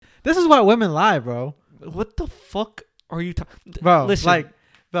This is why women lie, bro. What the fuck are you talking? Bro, Listen.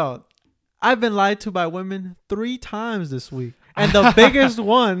 bro, I've been lied to by women 3 times this week. And the biggest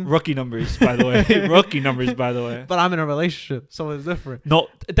one. Rookie numbers, by the way. Rookie numbers, by the way. But I'm in a relationship, so it's different. No,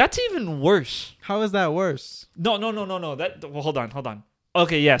 that's even worse. How is that worse? No. Hold on.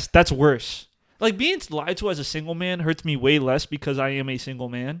 Okay, yes, that's worse. Like, being lied to as a single man hurts me way less because I am a single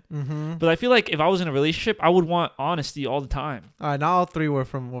man. Mm-hmm. But I feel like if I was in a relationship, I would want honesty all the time. All right, now all 3 were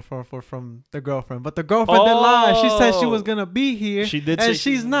from the girlfriend. But the girlfriend did lie. She said she was going to be here. She did and say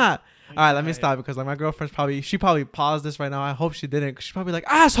she's not. All right, let me stop because like my girlfriend's probably paused this right now. I hope she didn't. 'Cause she's probably like,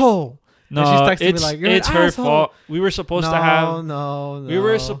 asshole. No, and she's texting me like, you're it's an her asshole. fault. We were supposed to have No. We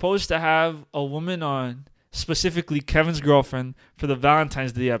were supposed to have a woman on, specifically Kevin's girlfriend, for the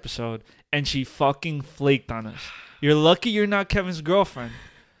Valentine's Day episode, and she fucking flaked on us. You're lucky you're not Kevin's girlfriend.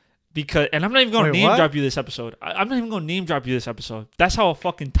 And I'm not even going to name drop you this episode. I'm not even going to name drop you this episode. That's how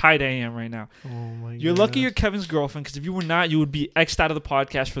fucking tight I am right now. Oh my You're lucky you're Kevin's girlfriend, because if you were not, you would be X'd out of the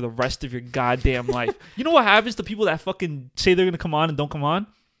podcast for the rest of your goddamn life. You know what happens to people that fucking say they're going to come on and don't come on?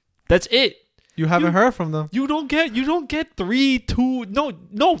 That's it. You haven't heard from them. You don't get 3, 2.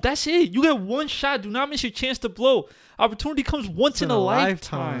 No, that's it. You get one shot. Do not miss your chance to blow. Opportunity comes once in a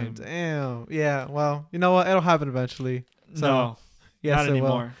lifetime. Damn. Yeah. Well, you know what? It'll happen eventually. So, no, yes, not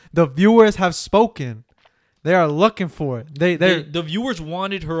anymore. Will. The viewers have spoken. They are looking for it. The viewers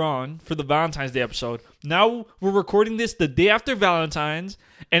wanted her on for the Valentine's Day episode. Now we're recording this the day after Valentine's,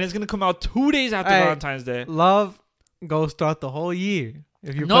 and it's gonna come out 2 days after Valentine's Day. Love goes throughout the whole year.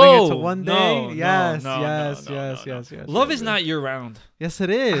 If you're putting it to one day, yes. Love is not year round. Yes,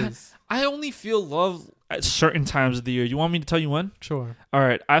 it is. I only feel love at certain times of the year. You want me to tell you when? Sure. All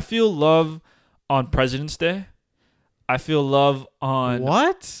right. I feel love on President's Day. I feel love on...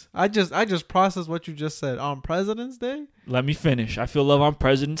 What? I just processed what you just said. On President's Day? Let me finish. I feel love on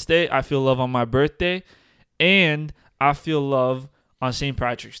President's Day. I feel love on my birthday. And I feel love on St.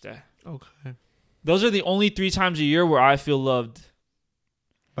 Patrick's Day. Okay. Those are the only 3 times a year where I feel loved.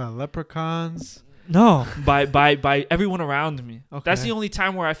 By leprechauns? No, by everyone around me. Okay. That's the only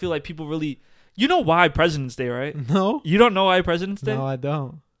time where I feel like people really... You know why President's Day, right? No. You don't know why President's Day? No, I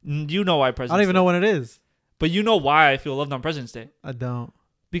don't. You know why President's Day. I don't even know when it is. But you know why I feel loved on President's Day. I don't.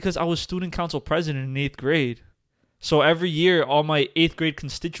 Because I was student council president in 8th grade. So every year, all my 8th grade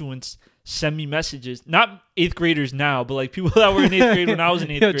constituents send me messages. Not 8th graders now, but like people that were in 8th grade when I was in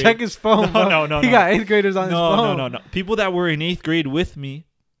 8th grade. Check his phone. No. He got 8th graders on his phone. No. People that were in 8th grade with me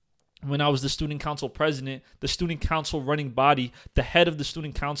when I was the student council president, the student council running body, the head of the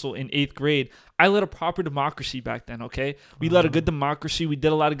student council in 8th grade. I led a proper democracy back then, okay? We led a good democracy. We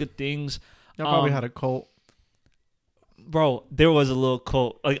did a lot of good things. Y'all probably had a cult. Bro, there was a little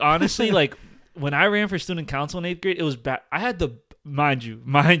cult. Like, honestly, like, when I ran for student council in 8th grade, it was bad. I had to, mind you,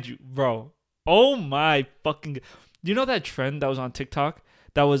 bro. Oh, my fucking... You know that trend that was on TikTok?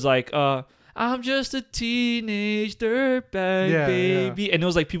 That was like, I'm just a teenage dirtbag, baby. Yeah. And it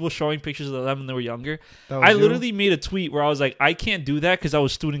was like people showing pictures of them when they were younger. I literally made a tweet where I was like, I can't do that because I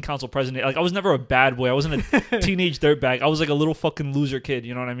was student council president. Like, I was never a bad boy. I wasn't a teenage dirtbag. I was like a little fucking loser kid.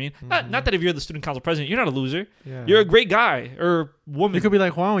 You know what I mean? Mm-hmm. Not that if you're the student council president, you're not a loser. Yeah. You're a great guy or woman. You could be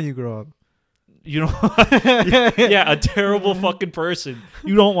like Juan when you grow up. You know? Yeah, a terrible fucking person.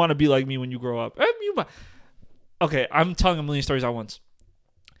 You don't want to be like me when you grow up. Okay, I'm telling a million stories at once.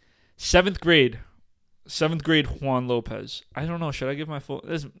 7th grade, Juan Lopez. I don't know. Should I give my full...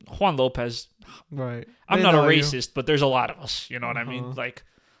 This Juan Lopez. Right. I'm not a racist, but there's a lot of us. You know what I mean? Like,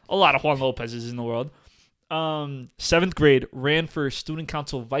 a lot of Juan Lopez's in the world. 7th grade, ran for student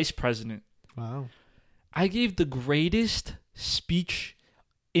council vice president. Wow. I gave the greatest speech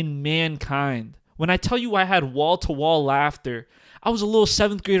in mankind. When I tell you I had wall-to-wall laughter, I was a little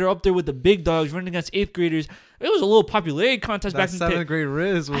 7th grader up there with the big dogs running against 8th graders. It was a little popularity contest back in the day. 7th grade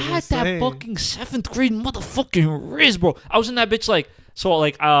Riz was I had that fucking 7th grade motherfucking Riz, bro. I was in that bitch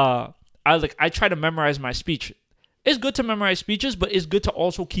I try to memorize my speech. It's good to memorize speeches, but it's good to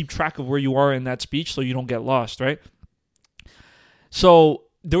also keep track of where you are in that speech so you don't get lost, right? So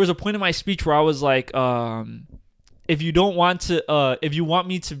there was a point in my speech where I was like, if you want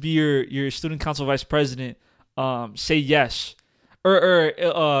me to be your student council vice president, say yes.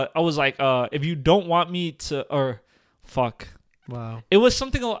 I was like, if you don't want me to, fuck. Wow. It was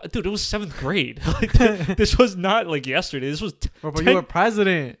something, dude, it was 7th grade. Like, this was not like yesterday. This was... But you were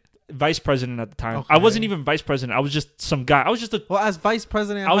president. Vice president at the time. Okay. I wasn't even vice president. I was just some guy. Well, as vice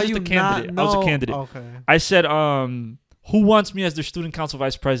president, I was just a candidate. I was a candidate. Okay. I said, who wants me as their student council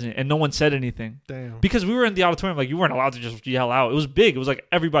vice president? And no one said anything. Damn. Because we were in the auditorium, like, you weren't allowed to just yell out. It was big. It was like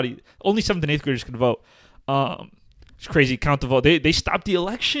everybody, only 7th and 8th graders could vote. It's crazy. Count the vote. They stopped the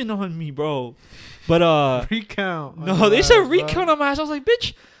election on me, bro. But recount. no, they said recount on my ass. I was like,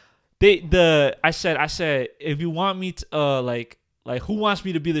 bitch. I said if you want me to like who wants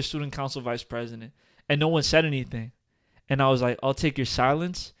me to be the student council vice president, and no one said anything, and I was like, I'll take your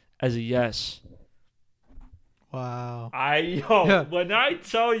silence as a yes. Wow. When I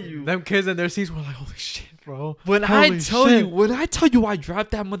tell you, them kids in their seats were like, holy shit, bro. When I tell you I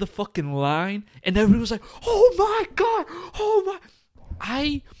dropped that motherfucking line, and everybody was like, oh my god,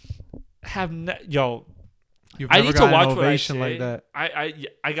 I have I need to watch what I say. Like that.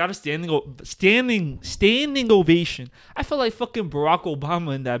 I got a standing ovation. I felt like fucking Barack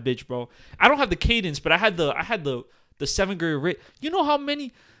Obama in that bitch, bro. I don't have the cadence, but I had the 7th grade rate. You know how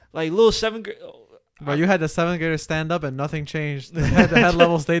many like little 7th grade. But you had the 7th grader stand up and nothing changed. The head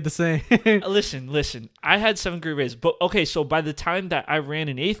level stayed the same. Listen. I had 7th grade rates, but okay. So by the time that I ran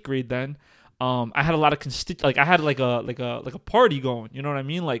in 8th grade, then I had a lot of I had like a party going. You know what I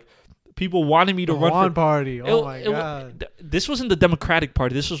mean? Like people wanted me to run Juan party. Oh my god! This wasn't the Democratic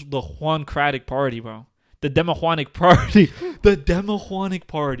Party. This was the Juan-cratic Party, bro. The Demajuanic Party. The Demajuanic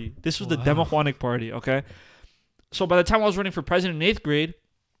Party. This was the Demajuanic Party. Okay. So by the time I was running for president in 8th grade.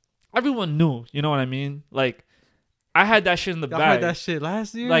 Everyone knew, you know what I mean? Like, I had that shit in the bag. I had that shit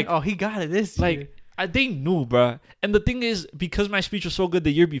last year? Like, oh, he got it this year. Like, they knew, bro. And the thing is, because my speech was so good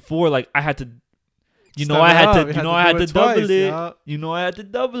the year before, like, I had to, I had to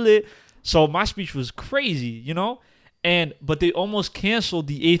double it. So my speech was crazy, but they almost canceled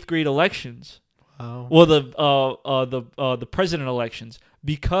the 8th grade elections. Wow. Well, the president elections,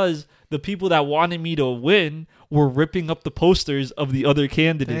 because the people that wanted me to win were ripping up the posters of the other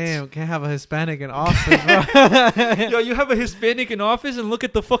candidates. Damn, can't have a Hispanic in office, bro. Yo, you have a Hispanic in office and look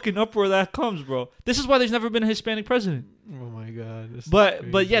at the fucking uproar that comes, bro. This is why there's never been a Hispanic president. Oh my god.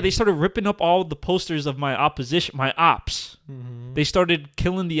 But yeah, they started ripping up all the posters of my opposition, my ops. Mm-hmm. They started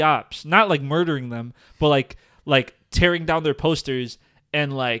killing the ops, not like murdering them, but like tearing down their posters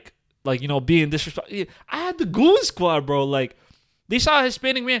and like being disrespectful. I had the goon squad, bro. Like, they saw a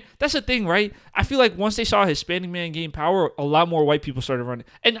Hispanic man. That's the thing, right? I feel like once they saw a Hispanic man gain power, a lot more white people started running.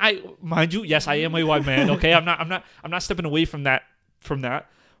 And mind you, yes, I am a white man. Okay, I'm not stepping away from that.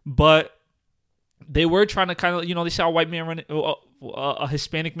 But they were trying to kind of, they saw a white man running, a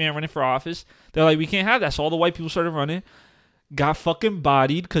Hispanic man running for office. They're like, we can't have that. So all the white people started running, got fucking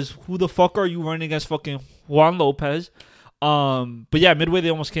bodied. Because who the fuck are you running against fucking Juan Lopez? But yeah, midway they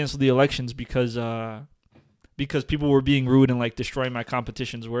almost canceled the elections because people were being rude and like destroying my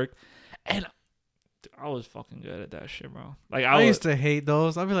competition's work, and I was fucking good at that shit, bro. Like I used to hate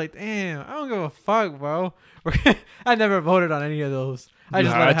those. I'd be like, damn, I don't give a fuck, bro. I never voted on any of those. I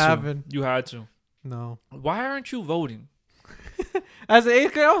just let it happen. You had to. No. Why aren't you voting? As an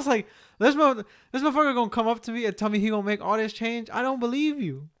 8th grade, I was like, this motherfucker gonna come up to me and tell me he gonna make all this change. I don't believe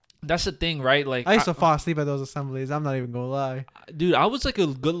you. That's the thing, right? Like I used to fall asleep at those assemblies. I'm not even gonna lie, dude. I was like a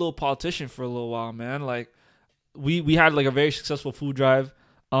good little politician for a little while, man. Like we had like a very successful food drive.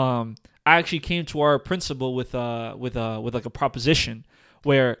 I actually came to our principal with like a proposition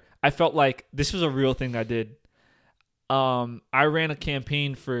where I felt like this was a real thing I did. I ran a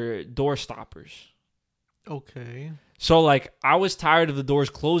campaign for door stoppers. Okay. So like I was tired of the doors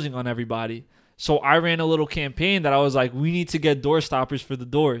closing on everybody. So I ran a little campaign that I was like, we need to get door stoppers for the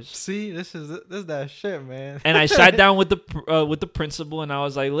doors. See, this is that shit, man. And I sat down with the principal and I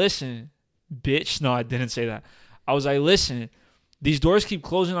was like, listen, bitch. No, I didn't say that. I was like, listen, these doors keep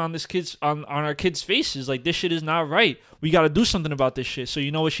closing on our kids' faces. Like, this shit is not right. We got to do something about this shit. So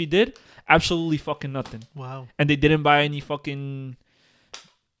you know what she did? Absolutely fucking nothing. Wow. And they didn't buy any fucking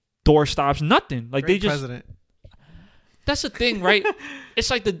door stops, nothing. Like Great they just president. That's the thing, right?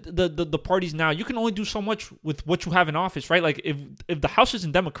 It's like the parties now. You can only do so much with what you have in office, right? Like if the House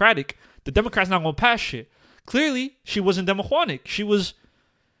isn't Democratic, the Democrats not gonna pass shit. Clearly, she wasn't Demajuanic. She was.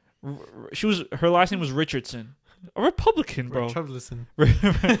 Her last name was Richardson, a Republican, bro. Richardson.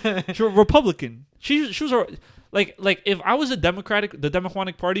 She was a Republican. She was like if I was the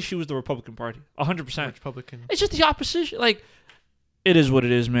Demajuanic Party, she was the Republican Party, 100%. Republican. It's just the opposition. Like, it is what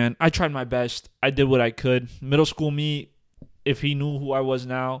it is, man. I tried my best. I did what I could. Middle school me, if he knew who I was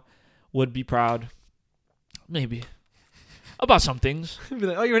now, would be proud. Maybe. About some things. He'd be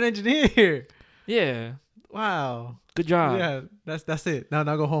like, oh, you're an engineer. Yeah. Wow. Good job. Yeah, that's it. Now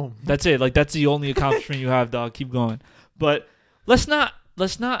go home. That's it. Like, that's the only accomplishment you have, dog. Keep going. But let's not I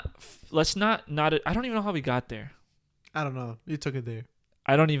don't even know how we got there. I don't know. You took it there.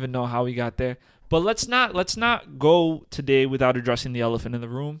 I don't even know how we got there. But let's not go today without addressing the elephant in the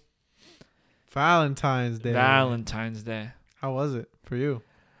room. Valentine's Day. Valentine's Day. How was it for you?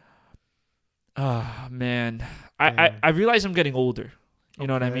 Ah, man. I realize I'm getting older. You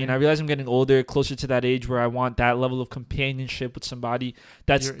know what I mean? I realize I'm getting older, closer to that age where I want that level of companionship with somebody.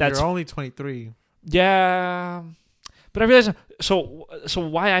 You're only 23. Yeah, but I realize so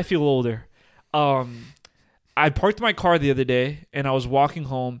why I feel older. I parked my car the other day and I was walking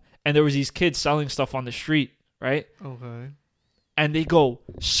home and there was these kids selling stuff on the street, right? Okay. And they go,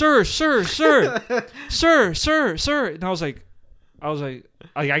 "Sir, sir, sir, sir, sir, sir," and I was like,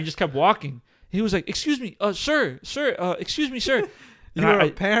 I just kept walking. He was like, "Excuse me, sir, excuse me, sir." You were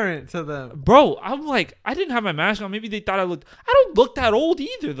a parent to them. Bro, I'm like, I didn't have my mask on. Maybe they thought I don't look that old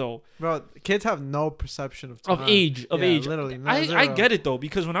either, though. Bro, kids have no perception of time. Of age. Literally. I get it, though,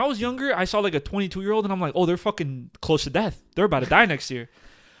 because when I was younger, I saw like a 22-year-old and I'm like, oh, they're fucking close to death. They're about to die next year.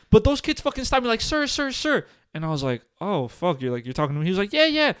 But those kids fucking stopped me like, "Sir, sir, sir." And I was like, oh, fuck. You're talking to me. He was like,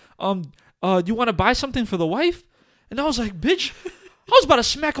 yeah. Do you want to buy something for the wife? And I was like, bitch, I was about to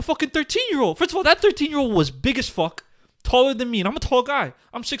smack a fucking 13-year-old. First of all, that 13-year-old was big as fuck. Taller than me, and I'm a tall guy.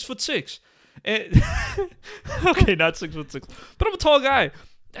 I'm 6'6". And okay, not 6'6", but I'm a tall guy.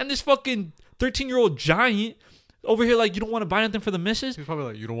 And this fucking 13-year-old giant over here, like, you don't want to buy nothing for the missus. He's probably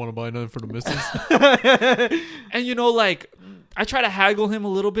like, you don't want to buy nothing for the missus. And like, I try to haggle him a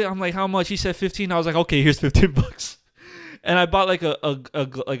little bit. I'm like, how much? He said 15. I was like, okay, here's $15. And I bought like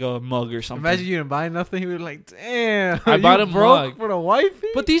a mug or something. Imagine you didn't buy nothing. He would be like, damn. I bought a mug for the wifey.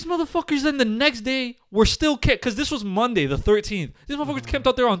 But these motherfuckers then the next day were still camped, because this was Monday the 13th. These motherfuckers camped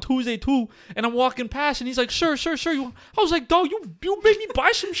out there on Tuesday too. And I'm walking past and he's like, sir. I was like, dog, you made me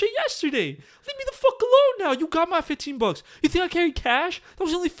buy some shit yesterday. Leave me the fuck alone now. You got my $15. You think I carry cash? That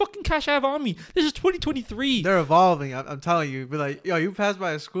was the only fucking cash I have on me. This is 2023. They're evolving. I'm telling you. Be like, yo, you pass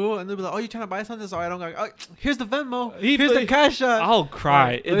by a school and they'll be like, oh, you trying to buy something? So I don't go. Oh, here's the Venmo. Here's the Cash App. I'll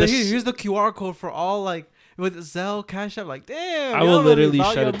cry. Here's the QR code for all, like, with Zelle, Cash App. Like, damn. I will literally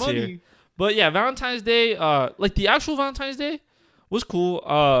shed a tear. But yeah, Valentine's Day, like the actual Valentine's Day was cool.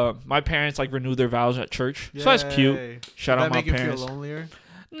 My parents like renewed their vows at church. Yay. So that's cute. Shout out my parents. Did that make you feel lonelier?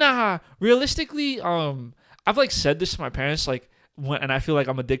 Nah, realistically, I've like said this to my parents, like, and I feel like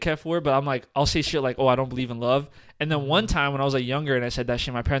I'm a dickhead for it, but I'm like, I'll say shit like, oh, I don't believe in love. And then one time when I was like younger and I said that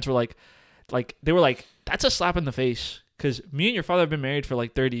shit, my parents were like they were like, that's a slap in the face, because me and your father have been married for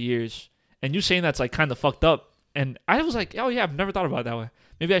like 30 years, and you saying that's like kind of fucked up. And I was like, oh yeah, I've never thought about it that way.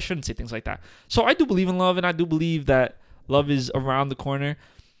 Maybe I shouldn't say things like that. So I do believe in love, and I do believe that love is around the corner.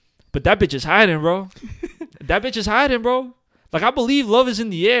 But that bitch is hiding, bro. That bitch is hiding, bro. Like, I believe love is in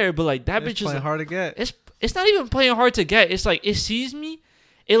the air, but like that bitch is playing hard to get. It's not even playing hard to get. It's like it sees me,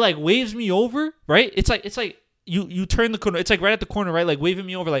 it like waves me over, right? It's like you turn the corner. It's like right at the corner, right? Like waving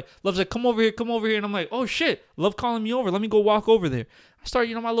me over. Like love's like, come over here, and I'm like, oh shit, love calling me over. Let me go walk over there. I start,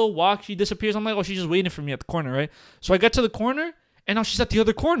 my little walk. She disappears. I'm like, oh, she's just waiting for me at the corner, right? So I get to the corner, and now she's at the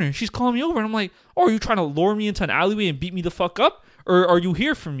other corner. She's calling me over, and I'm like, oh, are you trying to lure me into an alleyway and beat me the fuck up, or are you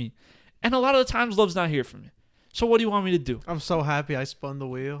here for me? And a lot of the times, love's not here for me. So what do you want me to do? I'm so happy I spun the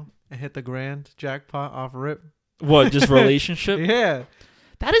wheel and hit the grand jackpot off rip. What, just relationship? Yeah.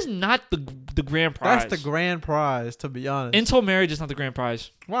 That is not the grand prize. That's the grand prize, to be honest. Until marriage is not the grand prize.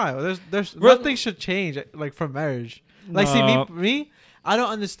 Why? There's nothing should change like from marriage. Like, see, me, I don't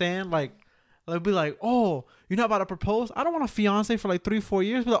understand. Like, they'll be like, oh, you're not about to propose? I don't want a fiance for like 3-4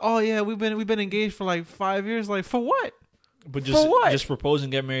 years. But like, oh yeah, we've been engaged for like 5 years. Like, for what? But just propose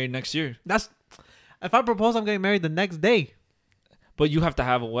and get married next year. If I propose, I'm getting married the next day. But you have to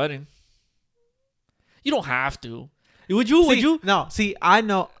have a wedding. You don't have to. Would you? No. See, I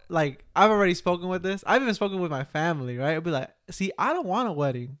know. Like, I've already spoken with this. I've even spoken with my family. Right? I'd be like, see, I don't want a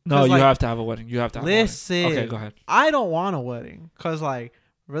wedding. No, you have to have a wedding. You have to have listen, a wedding. Okay, go ahead. I don't want a wedding because, like,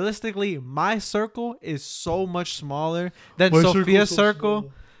 realistically, my circle is so much smaller than Sophia's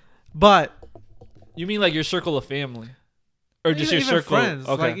circle. But you mean like your circle of family? Or just your circle? Friends.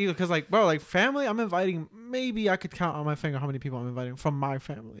 Okay. Like, because, like, bro, like, family, I'm inviting, maybe I could count on my finger how many people I'm inviting from my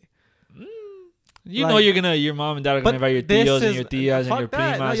family. You know your mom and dad are going to invite your tios and your tias and your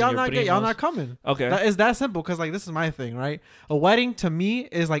primas and your primos. Y'all not coming. Okay. It's that simple, because, like, this is my thing, right? A wedding, to me,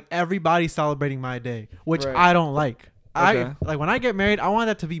 is, like, everybody celebrating my day, which I don't like. Okay. Like, when I get married, I want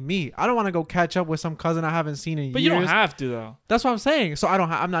that to be me. I don't want to go catch up with some cousin I haven't seen in years. But you don't have to, though. That's what I'm saying. So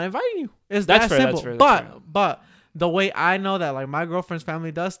I'm not inviting you. It's that simple. That's fair. But the way I know that, like, my girlfriend's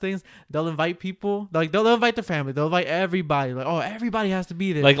family does things, they'll invite people. Like, they'll invite their family. They'll invite everybody. Like, oh, everybody has to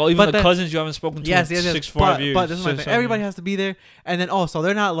be there. Like, even the cousins you haven't spoken to in 5 years. But this is my thing. Everybody has to be there. And then, so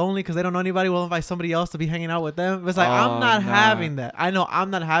they're not lonely because they don't know anybody. We'll invite somebody else to be hanging out with them. It's like, I'm not having that. I know I'm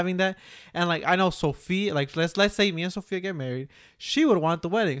not having that. And, like, I know Sophia, like, let's say me and Sophia get married. she would want the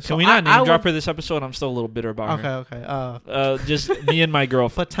wedding. So Can we not name drop her this episode? I'm still a little bitter about her. Okay. Just me and my girl.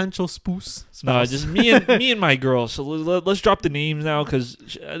 Potential spouse. No, just me and my girl. So let's drop the names now because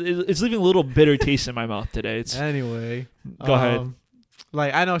it's leaving a little bitter taste in my mouth today. Anyway, go ahead.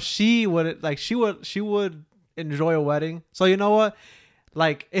 Like I know she would enjoy a wedding. So you know what?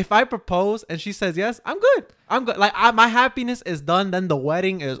 Like if I propose and she says yes, I'm good. Like my happiness is done. Then the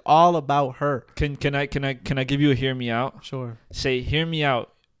wedding is all about her. Can I give you a hear me out? Sure. Say hear me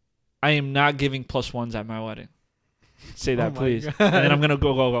out. I am not giving +1s at my wedding. Say that, please. God. And then I'm gonna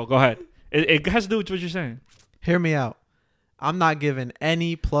go. Go ahead. It has to do with what you're saying. Hear me out. I'm not giving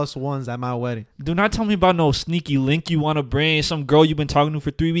any +1s at my wedding. Do not tell me about no sneaky link you want to bring, some girl you've been talking to for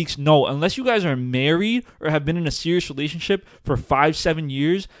 3 weeks. No, unless you guys are married or have been in a serious relationship for 5-7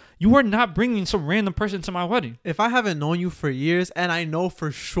 years, you are not bringing some random person to my wedding. If I haven't known you for years and I know for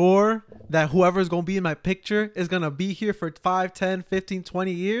sure that whoever's going to be in my picture is going to be here for 5, 10, 15,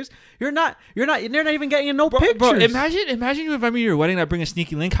 20 years, you're not even getting in no pictures. Bro, imagine you invite me to your wedding and I bring a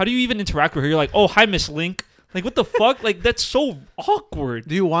sneaky link. How do you even interact with her? You're like, oh, hi, Miss Link. Like, what the fuck? Like, that's so awkward.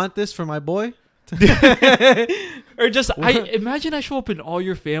 Do you want this for my boy? Or just, imagine I show up in all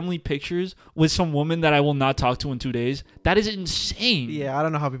your family pictures with some woman that I will not talk to in 2 days. That is insane. Yeah, I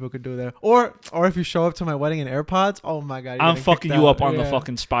don't know how people could do that. Or if you show up to my wedding in AirPods, oh my God. I'm fucking you up on the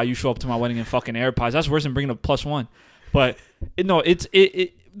fucking spot. You show up to my wedding in fucking AirPods. That's worse than bringing a +1. But, no,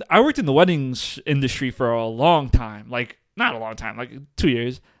 I worked in the weddings industry for a long time. Like, not a long time, like 2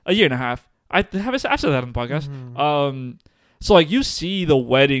 years, a year and a half. I've said that on the podcast. Mm-hmm. So like you see the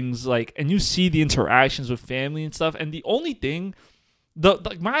weddings, like, and you see the interactions with family and stuff. And the only thing,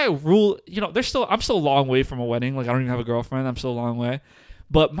 my rule, I'm still a long way from a wedding. Like I don't even have a girlfriend. I'm still a long way.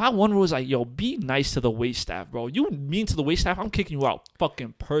 But my one rule is like, yo, be nice to the wait staff, bro. You mean to the wait staff, I'm kicking you out,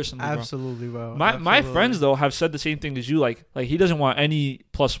 fucking personally, bro. Absolutely, bro. My friends though have said the same thing as you. Like he doesn't want any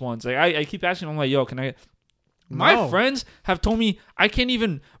 +1s. Like I keep asking him, I'm like, yo, can I? My friends have told me I can't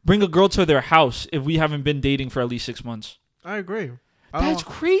even bring a girl to their house if we haven't been dating for at least 6 months. I agree. That's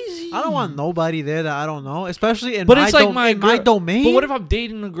crazy. I don't want nobody there that I don't know, especially in my domain. But what if I'm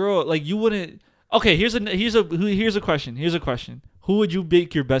dating a girl? Like you wouldn't. Okay, here's a question. Who would you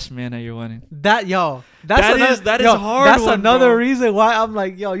make your best man at your wedding? That is hard. That's another reason why I'm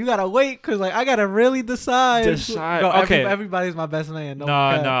like, yo, you gotta wait because like I gotta really decide. Okay, everybody's my best man. No.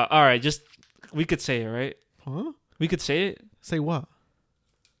 All right, just we could say it, right? Huh? We could say it. Say what?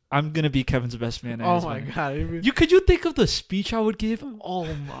 I'm gonna be Kevin's best man. Oh my God! Could you think of the speech I would give? Oh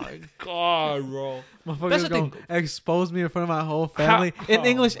my God, bro! That's the thing. Expose me in front of my whole family in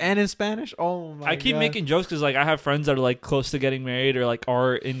English and in Spanish. Oh my! I keep making jokes because like I have friends that are like close to getting married or like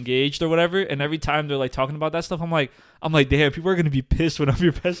are engaged or whatever, and every time they're like talking about that stuff, I'm like, damn, people are gonna be pissed when I'm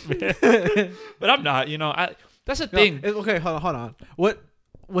your best man. But I'm not. That's the thing. Okay, hold on. What?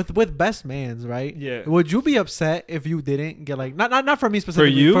 With best mans, right? Yeah. Would you be upset if you didn't get like not for me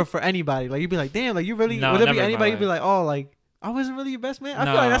specifically, for you? For anybody? Like you'd be like, damn, like you really would there be anybody? You'd be like, oh, like I wasn't really your best man. I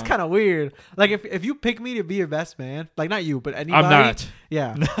feel like that's kind of weird. Like if you pick me to be your best man, like not you, but anybody. I'm not.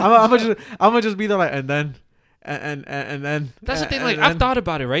 Yeah. I'm gonna just be there like and then. And then that's the thing. Like I've thought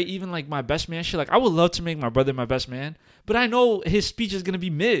about it, right? Even like my best man shit. Like I would love to make my brother my best man, but I know his speech is gonna be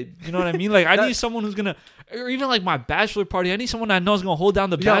mid. You know what I mean? Like I need someone who's gonna, or even like my bachelor party. I need someone I know is gonna hold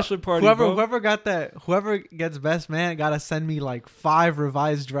down the bachelor party. Whoever gets best man gotta send me like 5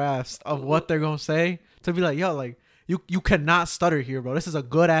 revised drafts of what they're gonna say to be like, yo, like. You cannot stutter here, bro. This is a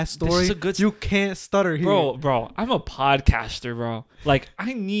good ass story. This is a good. You can't stutter here, bro. I'm a podcaster, bro. Like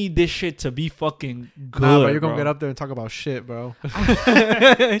I need this shit to be fucking good. Nah, bro, you're gonna get up there and talk about shit, bro.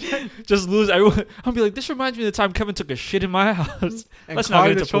 Just lose everyone. I'll be like, this reminds me of the time Kevin took a shit in my house. Let's not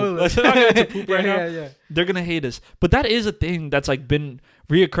get into poop. Let's not get into poop right now. Yeah. They're gonna hate us. But that is a thing that's like been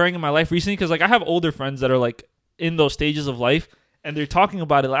reoccurring in my life recently because like I have older friends that are like in those stages of life and they're talking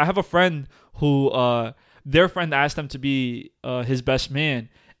about it. Like, I have a friend who their friend asked them to be his best man,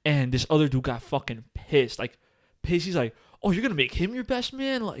 and this other dude got fucking pissed. Like, pissed. He's like, oh, you're going to make him your best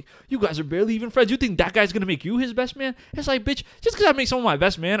man? Like, you guys are barely even friends. You think that guy's going to make you his best man? It's like, bitch, just because I make someone my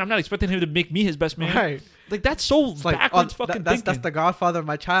best man, I'm not expecting him to make me his best man. Right. Like, that's so backwards fucking thinking. That's the godfather of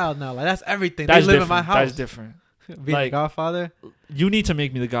my child now. Like, that's everything. They live in my house. That's different. Being like, the godfather? You need to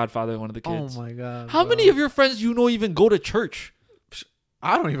make me the godfather of one of the kids. Oh, my God. How many of your friends do you know even go to church?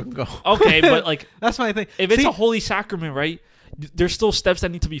 I don't even go. Okay, but like that's my thing. If it's a holy sacrament, right? there's still steps that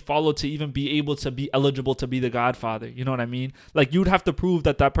need to be followed to even be able to be eligible to be the godfather. You know what I mean? Like, you'd have to prove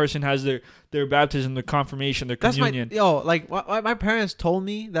that person has their baptism, their confirmation, their communion. My parents told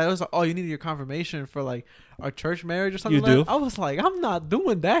me that it was like, oh, you need your confirmation for like our church marriage or something. You do? I was like, I'm not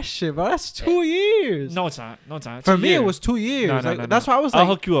doing that shit, bro. That's 2 years. No, it's not. It's for me, it was 2 years. No. That's why I was like, I'll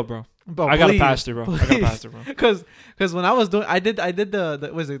hook you up, bro. Bro, I got a pastor, bro. Because when I was doing, I did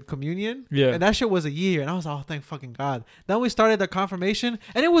the was it communion? Yeah. And that shit was a year, and I was like, oh, thank fucking God. Then we started the confirmation,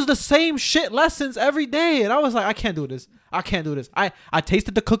 and it was the same shit lessons every day, and I was like, I can't do this. I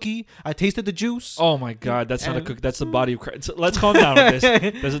tasted the cookie. I tasted the juice. Oh my God, that's not a cookie. That's the body of Christ. So let's calm down with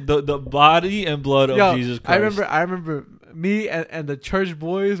this. That's the body and blood of Jesus Christ. I remember me and the church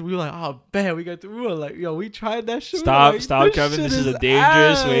boys. We were like, oh man, we were like, yo, we tried that shit. Stop, like, Kevin. This is a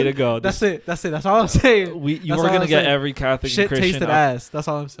dangerous way to go. That's it. That's all I'm saying. You were gonna get every Catholic shit and Christian tasted ass. That's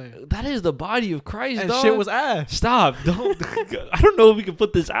all I'm saying. That is the body of Christ, and dog. Shit was ass. Stop. Don't. I don't know if we can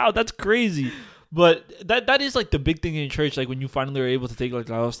put this out. That's crazy. But that is like the big thing in church. Like when you finally are able to take like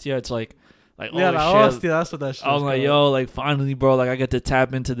La Hostia, it's like oh La Hostia, that's what that shit. I was like, yo, like finally, bro, like I get to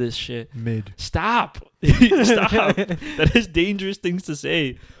tap into this shit. Mid. Stop. That is dangerous things to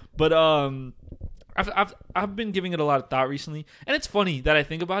say. But I've been giving it a lot of thought recently, and it's funny that I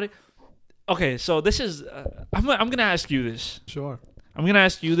think about it. Okay, so this is I'm gonna ask you this. Sure. I'm gonna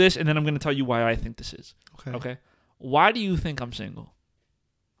ask you this, and then I'm gonna tell you why I think this is. Okay. Why do you think I'm single?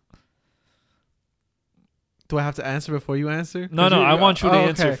 Do I have to answer before you answer? No, I want you to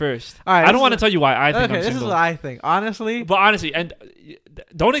answer first. All right, I don't want to tell you why I think I'm single. This is what I think. Honestly. But honestly, and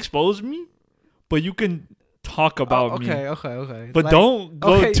don't expose me, but you can talk about me. Okay. But don't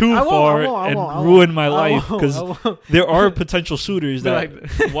go too far and ruin my life, because there are potential suitors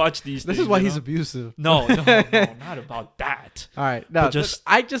that watch these things. This is why he's abusive. No, not about that. All right. No,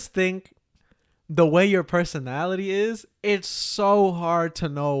 I just think the way your personality is, it's so hard to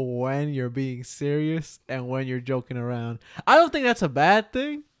know when you're being serious and when you're joking around. I don't think that's a bad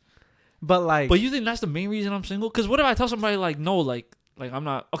thing, but you think that's the main reason I'm single? Because what if I tell somebody like, no, like I'm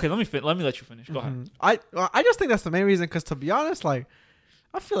not. Okay, let me let you finish. Go ahead. I just think that's the main reason. Because to be honest, like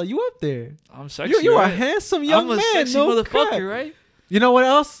I feel like you up there. I'm sexy. You're a handsome young man. I'm a sexy motherfucker, right? You know what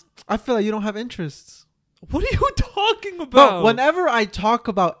else? I feel like you don't have interests. What are you talking about? But whenever I talk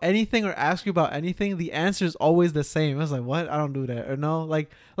about anything or ask you about anything, the answer is always the same. I was like, what? I don't do that. Or no? Like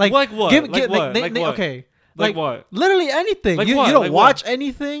what? Okay. Like what? Literally anything. Like you don't watch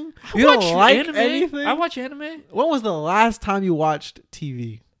anything? You don't like anything? I watch anime. When was the last time you watched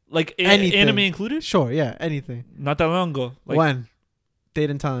TV? Like anything. Anime included? Sure, yeah, anything. Not that long ago. Like, when?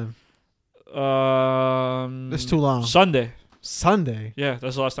 Date and time. It's too long. Sunday. Yeah,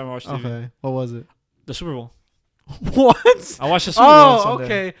 that's the last time I watched TV. Okay. What was it? The Super Bowl. What? I watched the Super Bowl on Sunday.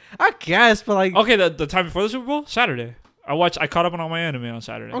 Okay. I guess, but like... Okay, the time before the Super Bowl? Saturday. I caught up on all my anime on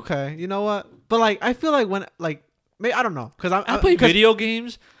Saturday. Okay, you know what? But like, I feel like when... Like, maybe, I don't know. Because I play video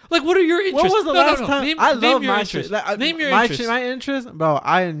games. Like, what are your interests? When was the last time? I love my interest. Name your interest. My interest? Bro,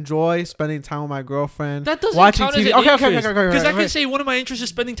 I enjoy spending time with my girlfriend. That doesn't watching count TV. As an Okay. Because I can say one of my interests is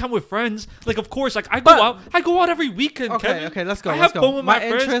spending time with friends. Like, of course, like I go out every weekend, Kevin. Okay, let's go. I have fun with my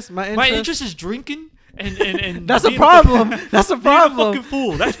friends. My interest is drinking. And that's a problem. That's a problem. Being a fucking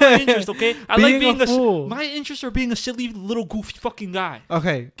fool. That's my interest, okay? I like being a fool. My interests are being a silly little goofy fucking guy.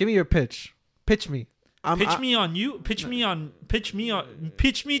 Okay, give me your pitch. Pitch me. Pitch me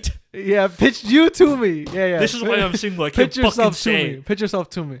Yeah, pitch you to me. Yeah. This is why I'm single. I can't fucking say. Pitch yourself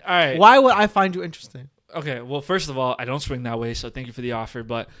to me. All right. Why would I find you interesting? Okay, well, first of all, I don't swing that way, so thank you for the offer.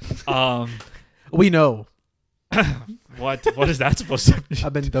 But we know. What is that supposed to be?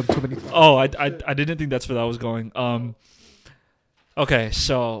 I've been dubbed too many times. Oh, I didn't think that's where that was going. Okay,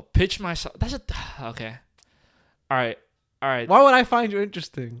 so pitch myself. Okay. All right. Why would I find you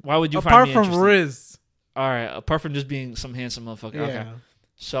interesting? Why would you find me interesting? Apart from Riz. All right, apart from just being some handsome motherfucker. Yeah. Okay.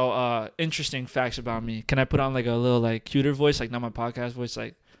 So, interesting facts about me. Can I put on like a little like cuter voice, like not my podcast voice,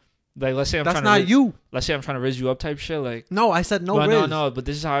 like let's say That's not you. Let's say I'm trying to riz you up type shit, like. No, I said no riz. No. But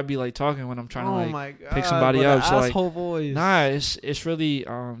this is how I be like talking when I'm trying to pick somebody bro, up. So asshole like, voice. Nah, it's really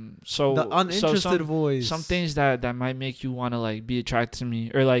so the uninterested voice. Some things that might make you want to like be attracted to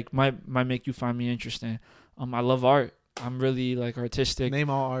me, or like might make you find me interesting. I love art. I'm really like artistic. Name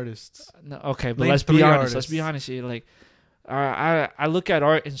all artists. No, okay, but let's be honest. Let's be honest here. Like, I look at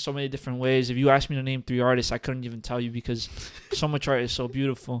art in so many different ways. If you asked me to name 3 artists, I couldn't even tell you because so much art is so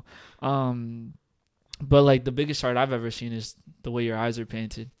beautiful. But like the biggest art I've ever seen is the way your eyes are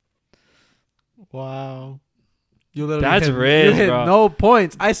painted. Wow. That's Riz, bro. No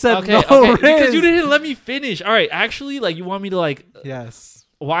points. I said okay, no Riz. Because you didn't let me finish. All right, actually, like you want me to like. Yes.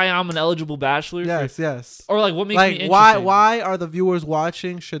 why I'm an eligible bachelor. Yes. Or like what makes like me interesting. why are the viewers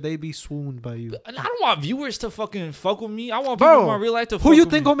watching? Should they be swooned by you? I don't want viewers to fucking fuck with me. I want people in my real life to fuck with me. Who you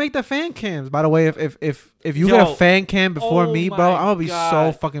think will make the fan cams? By the way, if you Yo, get a fan cam before me, bro, my I'm gonna be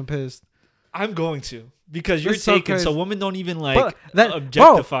God. so fucking pissed. I'm going to. Because you're It's so taken, crazy. so women don't even like But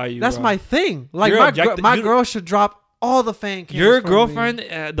objectify you. That's bro. my thing. Like You're my girl should drop all the fan cams. Your from girlfriend,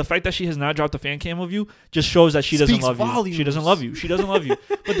 me. the fact that she has not dropped a fan cam of you just shows that she doesn't Speaks love you. volumes. She doesn't love you. She doesn't love you.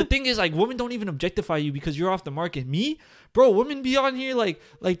 But the thing is, like, women don't even objectify you because you're off the market. Me, bro, women be on here like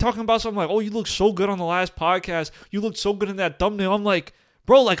talking about something like, oh, you look so good on the last podcast. You look so good in that thumbnail. I'm like,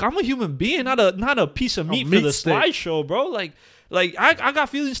 bro, like I'm a human being, not a piece of meat for the slideshow, bro. Like I got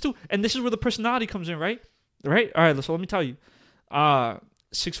feelings too, and this is where the personality comes in, right? Right? All right. So let me tell you,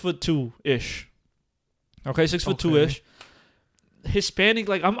 6'2" ish. Okay, 6'2" ish. Hispanic,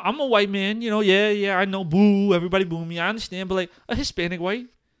 like I'm a white man, you know. Yeah, I know. Boo, everybody boo me. I understand, but like a Hispanic white.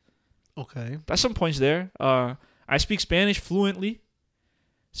 Okay, that's some points there. I speak Spanish fluently.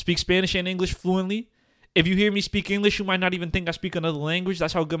 Speak Spanish and English fluently. If you hear me speak English, you might not even think I speak another language.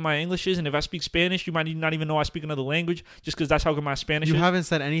 That's how good my English is. And if I speak Spanish, you might not even know I speak another language just because that's how good my Spanish is. You haven't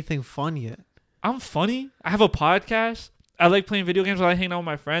said anything fun yet. I'm funny. I have a podcast. I like playing video games. I like hanging out with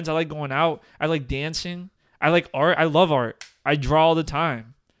my friends. I like going out. I like dancing. I like art. I love art. I draw all the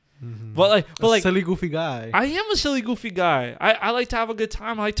time. Mm-hmm. But like silly goofy guy. I am a silly goofy guy. I like to have a good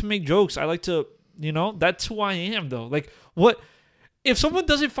time. I like to make jokes. I like to, you know, that's who I am though. Like what if someone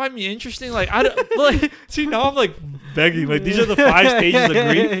doesn't find me interesting, like I don't like see now I'm like begging. Like these are the 5 stages of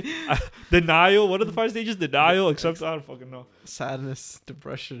grief. Denial. What are the 5 stages? Denial, acceptance. I don't fucking know. Sadness,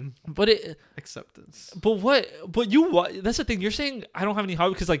 depression. But acceptance. But you that's the thing. You're saying I don't have any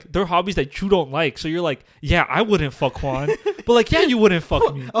hobbies because like they're hobbies that you don't like. So you're like, yeah, I wouldn't fuck Juan. But like, yeah, you wouldn't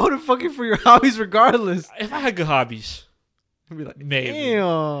fuck me. I wouldn't fuck you for your hobbies regardless. If I had good hobbies. I'd be like, maybe.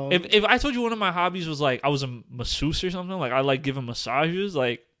 Damn. If I told you one of my hobbies was like I was a masseuse or something, like I like giving massages,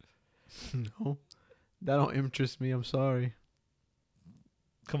 like no, that don't interest me. I'm sorry.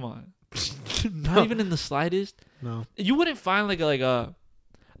 Come on, No. not even in the slightest. No, you wouldn't find like a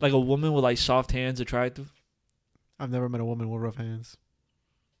woman with like soft hands attractive. I've never met a woman with rough hands.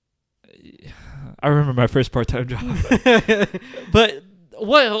 I remember my first part-time job. But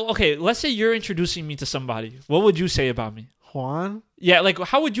what? Okay, let's say you're introducing me to somebody. What would you say about me? Juan? Yeah, like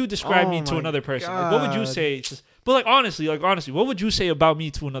how would you describe me to another person? Like, what would you say? But like honestly, what would you say about me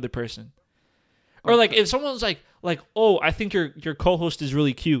to another person? Or like if someone's like, oh, I think your co-host is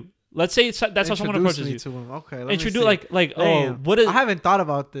really cute. Let's say that's how someone approaches you. To him. Okay, introduce like oh, what is? I haven't thought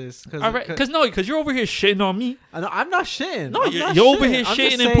about this because you're over here shitting on me. I'm not shitting. No, you're over here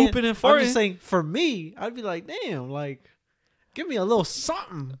shitting and pooping and farting. I'm just saying, for me, I'd be like, damn, like, give me a little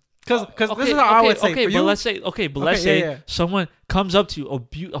something. Because this is how I would say. Okay, for but you, let's say someone comes up to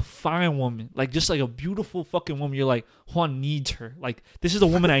you, a fine woman, like just like a beautiful fucking woman. You're like, Juan needs her. Like this is the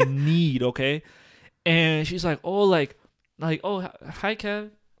woman I need. Okay, and she's like, oh, hi, Kev.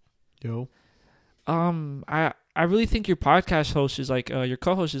 Yo. I really think your podcast host is like your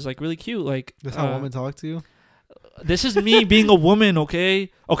co-host is like really cute. Like that's how women talk to you. This is me being a woman,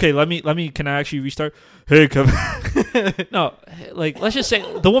 okay? Okay, let me. Can I actually restart? Hey, Kevin. No, like let's just say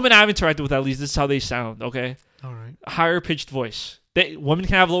the woman I've interacted with, at least this is how they sound, okay? All right. Higher pitched voice. Women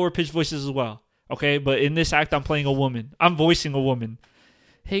can have lower pitched voices as well, okay? But in this act, I'm playing a woman. I'm voicing a woman.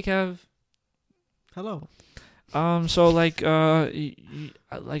 Hey, Kev. Hello. So like I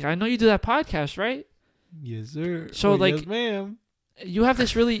know you do that podcast, right? Yes, sir. So yes, ma'am. You have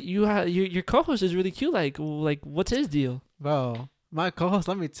this really your co-host is really cute. Like what's his deal? Bro, my co-host,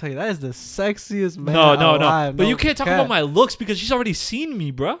 let me tell you, that is the sexiest man alive. But you can't talk about my looks because she's already seen me,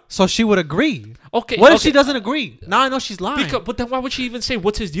 bro. So she would agree. Okay. What if she doesn't agree? Now I know she's lying. But then why would she even say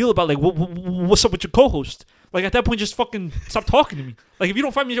what's his deal about? Like what's up with your co-host? Like at that point, just fucking stop talking to me. Like if you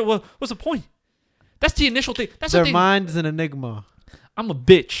don't find me, well, what's the point? That's the initial thing. That's their the thing. mind is an enigma. I'm a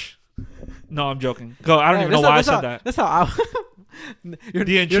bitch. No, I'm joking. Go. I don't even know why I said that. That's how I.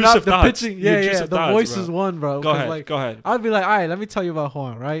 The intrusive thoughts. The voice is one, bro. Go ahead. Go ahead. I'd be like, all right, let me tell you about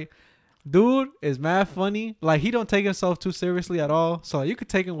Juan, right? Dude is mad funny. Like he don't take himself too seriously at all. So you could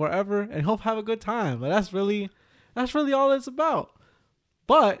take him wherever and he'll have a good time. But that's really all it's about.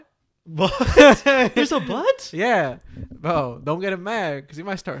 But there's a but? Yeah, bro. Don't get him mad because he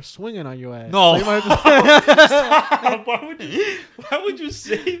might start swinging on your ass. No. So stop. Why would you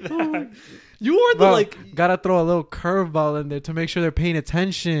say that? You are the gotta throw a little curveball in there to make sure they're paying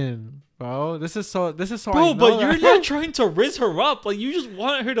attention, bro. This is so. Bro, but you're not trying to rizz her up. Like you just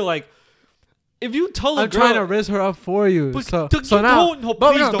want her to like. if you tell a I'm girl, trying to raise her up for you. but So you now, don't, no,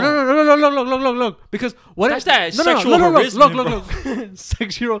 please don't. Look. Because what That's if that sexual charisma, look.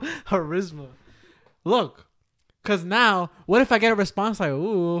 Sexual charisma. Look. Cause now, what if I get a response like,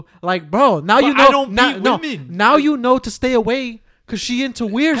 "Ooh," like, bro? Now But you know. I don't beat women. Now you know to stay away, cause she into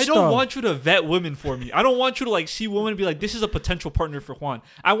weird stuff. I don't want you to vet women for me. I don't want you to like see women and be like, "This is a potential partner for Juan."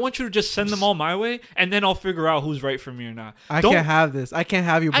 I want you to just send them all my way, and then I'll figure out who's right for me or not. I can't have this. I can't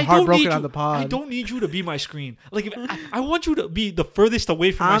have you heartbroken on the pod. I don't need you to be my screen. Like, if I want you to be the furthest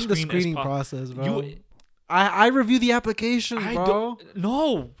away from my screen. I'm the screening process, bro. You, I review the applications, bro.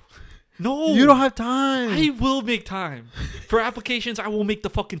 No. You don't have time. I will make time. For applications, I will make the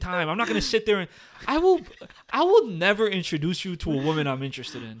fucking time. I'm not going to sit there and I will never introduce you to a woman I'm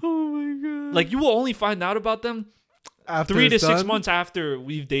interested in. Oh my god. Like, you will only find out about them After 3 to 6 done? months after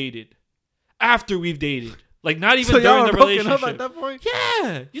we've dated. Like, not even So during y'all the are broken relationship. up at that point?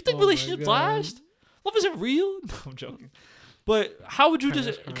 Yeah. You think Oh my relationships God. last? Love isn't real? No, I'm joking. But how would you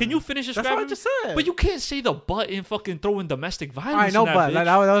can you finish That's describing? what I just said. But you can't say the butt and fucking throw in domestic violence. I know, in but that,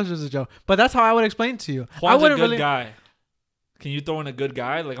 that was just a joke. But that's how I would explain to you. I Juan's a wouldn't good really. guy. Can you throw in a good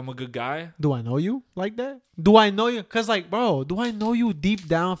guy? Like, I'm a good guy? Do I know you like that? Do I know you? Cause like, bro, do I know you deep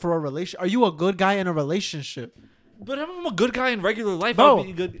down for a relation? Are you a good guy in a relationship? But I'm a good guy in regular life. Bro, I'll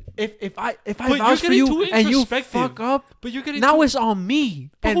be good. If I But vouch for you're getting you too and you introspective. fuck up, But you're getting now too, it's on me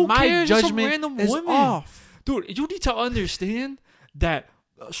But and who my cares? It's some judgment random is women. off. Dude, you need to understand that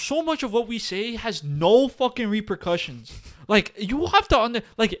so much of what we say has no fucking repercussions. Like, you have to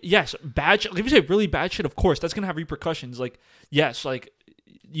yes, bad shit. Like, if you say really bad shit, of course, that's gonna have repercussions. Like, yes, like,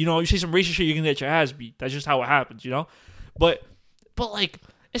 you know, you say some racist shit, you're gonna get your ass beat. That's just how it happens, you know? But like,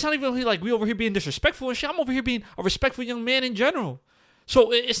 it's not even really like we over here being disrespectful and shit. I'm over here being a respectful young man in general.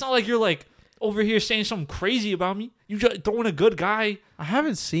 So it's not like you're like over here saying something crazy about me. You just throwing a good guy. I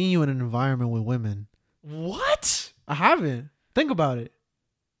haven't seen you in an environment with women. What? I haven't. Think about it.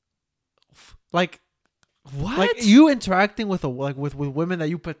 Like, What? like you interacting with with women that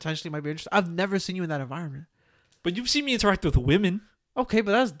you potentially might be interested. I've never seen you in that environment. But you've seen me interact with women. Okay,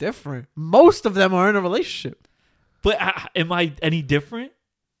 but that's different. Most of them are in a relationship. But am I any different?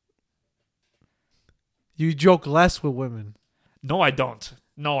 You joke less with women. No, I don't.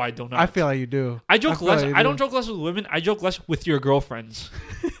 No, I do not. I feel like you do. I joke feel less. like you I do. don't joke less with women. I joke less with your girlfriends.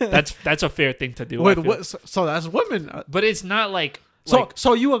 That's a fair thing to do. Wait, I feel. what? So that's women. But it's not like.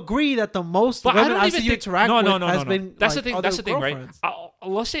 So you agree that the most But I women don't I even see you think, interact with has been That's like, the thing. other That's the thing, right? girlfriends.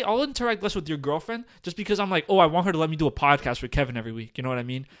 Let's say I'll interact less with your girlfriend just because I'm like, oh, I want her to let me do a podcast with Kevin every week. You know what I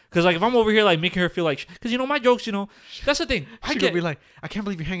mean? Because like if I'm over here like making her feel like, because you know my jokes, you know, that's the thing. She could be like, I can't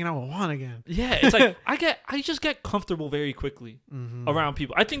believe you're hanging out with Juan again. Yeah, it's like I just get comfortable very quickly around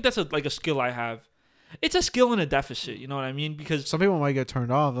people. I think that's a skill I have. It's a skill and a deficit. You know what I mean? Because Some people might get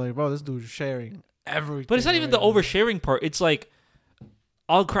turned off. Like, bro, this dude's sharing everything. but it's not even the oversharing part. It's like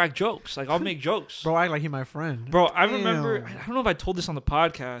I'll crack jokes. Like I'll make jokes. Bro, act like he my friend. Bro, I remember. Damn. I don't know if I told this on the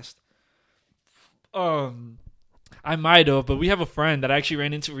podcast. I might have, but we have a friend that I actually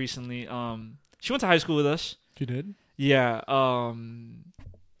ran into recently. She went to high school with us. You did? Yeah.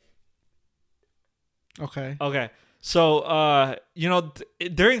 Okay. Okay. So,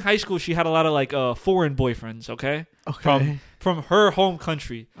 during high school, she had a lot of like foreign boyfriends. Okay. Okay. From her home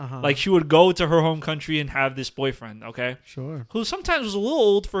country. Uh-huh. Like she would go to her home country and have this boyfriend. Okay. Sure. Who sometimes was a little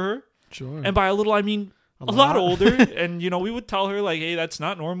old for her, Sure. and by a little I mean a lot older. And we would tell her like, hey, that's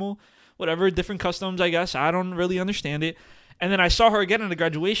not normal. Whatever, different customs, I guess. I don't really understand it. And then I saw her again at a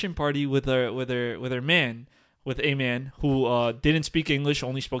graduation party with a man who didn't speak English,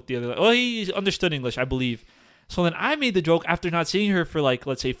 only spoke the other. Well, he understood English, I believe. So then I made the joke after not seeing her for like,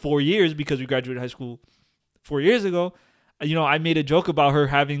 let's say 4 years, because we graduated high school 4 years ago. I made a joke about her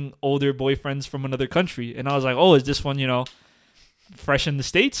having older boyfriends from another country, and I was like, oh, is this one fresh in the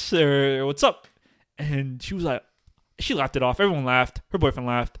States or what's up? And she was like, she laughed it off. Everyone laughed. Her boyfriend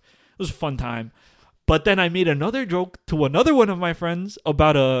laughed. It was a fun time. But then I made another joke to another one of my friends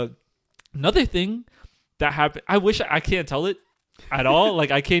about another thing that happened. I wish I can't tell it at all. Like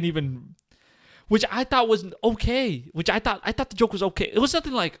I can't even, which I thought was okay. Which I thought the joke was okay. It was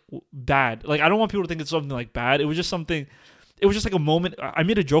nothing like bad. Like I don't want people to think it's something like bad. It was just something. It was just like a moment. I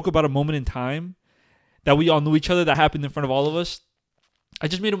made a joke about a moment in time that we all knew each other that happened in front of all of us. I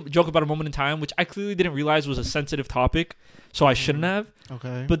just made a joke about a moment in time, which I clearly didn't realize was a sensitive topic, so I shouldn't have.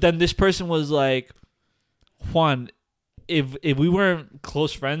 Okay. But then this person was like, Juan, if we weren't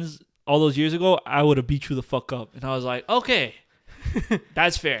close friends all those years ago, I would have beat you the fuck up. And I was like, okay,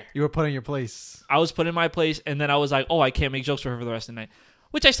 that's fair. You were put in your place. I was put in my place, and then I was like, oh, I can't make jokes for her for the rest of the night.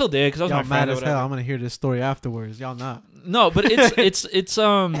 Which I still did, because I was Y'all my friend. mad as hell. I'm going to hear this story afterwards. Y'all not. No, but it's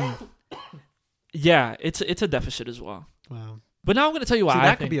Yeah, it's a deficit as well. Wow. But now I'm gonna tell you why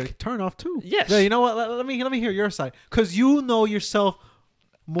that could be a turn off too. Yes. Yeah, you know what? Let me hear your side, because you know yourself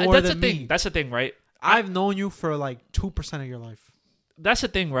more that's than the thing. me. That's the thing, right? I've known you for like 2% of your life. That's the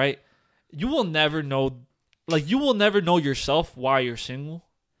thing, right? You will never know, like you will never know yourself why you're single.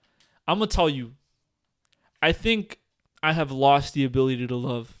 I'm gonna tell you. I think I have lost the ability to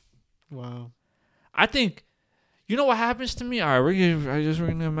love. Wow. I think, you know what happens to me? All right, we're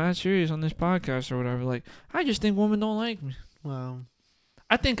gonna mad serious on this podcast or whatever. Like, I just think women don't like me. Wow.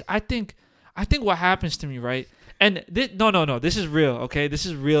 I think what happens to me, right? And no, this is real, okay? This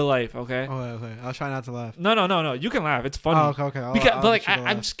is real life, okay? Okay. I'll try not to laugh. No. You can laugh. It's funny. Oh, okay. But like,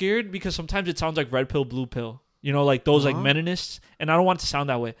 I'm scared because sometimes it sounds like red pill, blue pill. You know, like those like meninists, and I don't want it to sound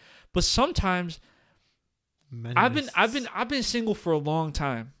that way. But sometimes I've been single for a long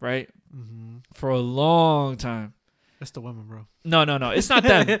time, right? Mm-hmm. For a long time. It's the women, bro. No. It's not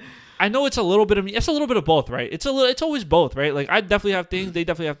them. I know it's a little bit of me. It's a little bit of both, right? It's always both, right? Like I definitely have things. They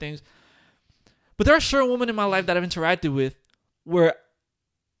definitely have things. But there are certain women in my life that I've interacted with where,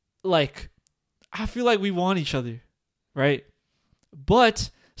 like, I feel like we want each other, right?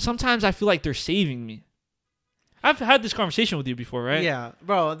 But sometimes I feel like they're saving me. I've had this conversation with you before, right? Yeah,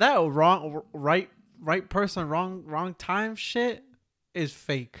 bro. That right person, wrong time shit is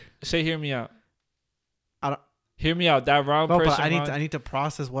fake. Say, hear me out. I don't. Hear me out. That wrong person. But I need to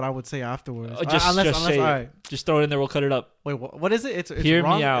process what I would say afterwards. Just say all it. Right. Just throw it in there. We'll cut it up. Wait, what is it? It's hear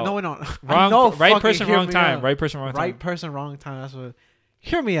wrong? me out. No, no. Right person, wrong time. Right person, wrong time. Right person, wrong time. That's what.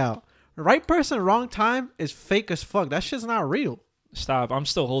 Hear me out. Right person, wrong time is fake as fuck. That shit's not real. Stop. I'm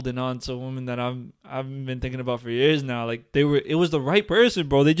still holding on to a woman that I've been thinking about for years now. Like it was the right person,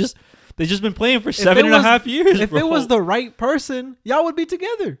 bro. They just been playing for 7.5 years. If bro. it was the right person, y'all would be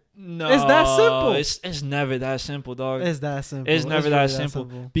together. No, it's that simple. It's never that simple, dog. It's that simple. It's never that simple.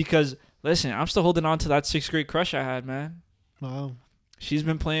 Because listen, I'm still holding on to that 6th grade crush I had, man. Wow. She's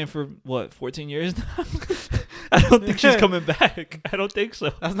been playing for 14 years now. I don't think she's coming back. I don't think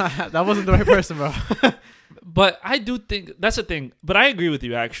so. That wasn't the right person, bro. But I do think that's the thing. But I agree with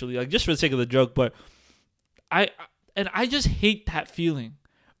you actually, like just for the sake of the joke. But I just hate that feeling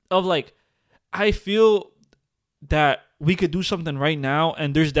of like I feel that we could do something right now,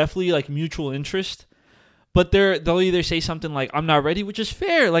 and there's definitely like mutual interest. But they'll either say something like I'm not ready, which is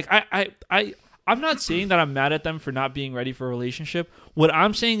fair. Like I'm not saying that I'm mad at them for not being ready for a relationship. What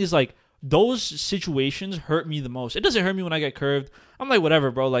I'm saying is like those situations hurt me the most. It doesn't hurt me when I get curved. I'm like, whatever,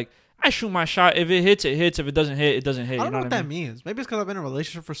 bro. Like, I shoot my shot. If it hits, it hits. If it doesn't hit, it doesn't hit. I don't know what that means. Maybe it's because I've been in a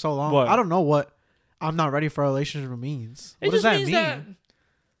relationship for so long. What? I don't know what I'm not ready for a relationship means. What does that mean?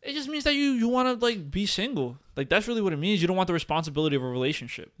 It just means that you want to like be single. Like that's really what it means. You don't want the responsibility of a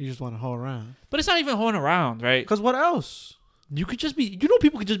relationship. You just want to hold around. But it's not even holding around, right? Because what else? You could just be. You know,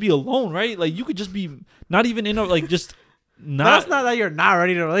 people could just be alone, right? Like you could just be not even in a like just. Not. That's not that you're not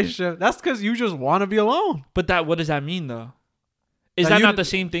ready to a relationship. That's because you just want to be alone. But what does that mean though? Is that not the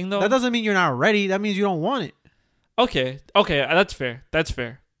same thing though? That doesn't mean you're not ready. That means you don't want it. Okay, that's fair.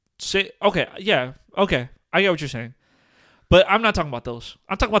 Okay, yeah, okay, I get what you're saying. But I'm not talking about those.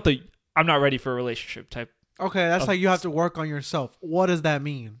 I'm talking about I'm not ready for a relationship type. Okay, that's like you have to work on yourself. What does that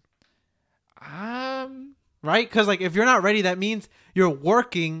mean? Right? Because like if you're not ready, that means you're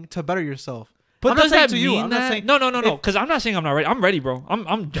working to better yourself. But does that mean that? No. Because I'm not saying I'm not ready. I'm ready, bro. I'm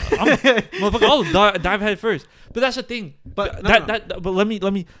motherfucker. I'll dive head first. But that's the thing. But let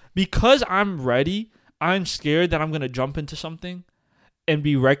me because I'm ready. I'm scared that I'm gonna jump into something and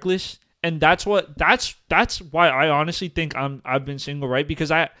be reckless. And that's why I honestly think I've been single, right? Because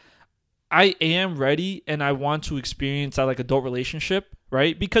I am ready and I want to experience that like adult relationship,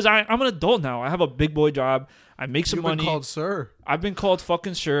 right? Because I'm an adult now. I have a big boy job. I make some money. You've been called sir. I've been called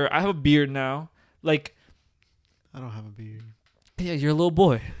fucking sir. I have a beard now. Like, I don't have a beard. Yeah, you're a little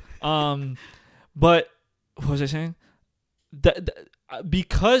boy. But what was I saying?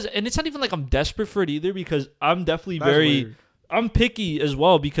 Because, and it's not even like I'm desperate for it either. Because I'm definitely I'm picky as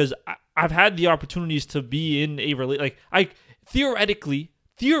well. Because I've had the opportunities to be in a relationship. Like, theoretically,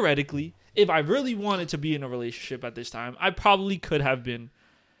 if I really wanted to be in a relationship at this time, I probably could have been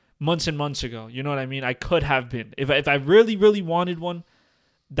months and months ago. You know what I mean? I could have been. If I really, really wanted one,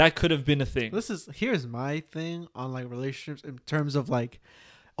 that could have been a thing. Here's my thing on like relationships in terms of like,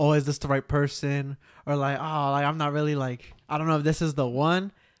 oh, is this the right person? Or like, oh, like I'm not really like, I don't know if this is the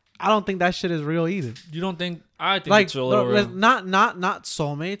one. I don't think that shit is real either. You don't think? I think like, it's a little real. Not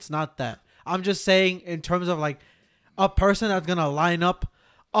soulmates, not that. I'm just saying in terms of like a person that's gonna line up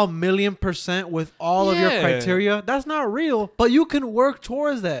 1,000,000% with all of your criteria. That's not real, but you can work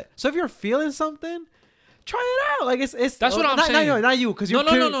towards that. So if you're feeling something, try it out. Like it's that's what I'm saying. Not you, because you're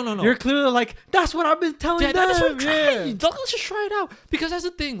no. You're clearly like, that's what I've been telling them. That's what I'm trying. Let's just try it out, because that's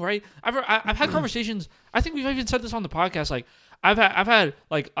the thing, right? I've had conversations. I think we've even said this on the podcast. Like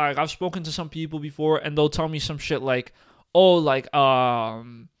I've spoken to some people before, and they'll tell me some shit like, oh, let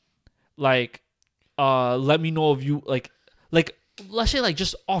me know if you like let's say like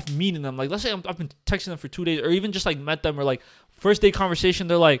just off meeting them. Like let's say I've been texting them for 2 days, or even just like met them, or like first day conversation.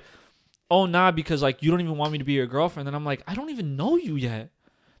 They're like, oh nah, because like you don't even want me to be your girlfriend. And I'm like, I don't even know you yet.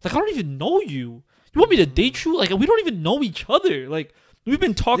 Like I don't even know you. You want me to date you? Like we don't even know each other. Like we've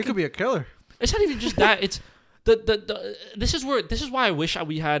been talking. You could be a killer. It's not even just that. It's this is why I wish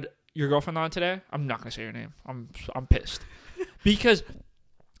we had your girlfriend on today. I'm not gonna say her name. I'm pissed because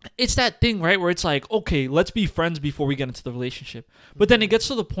it's that thing, right, where it's like, okay, let's be friends before we get into the relationship. But then it gets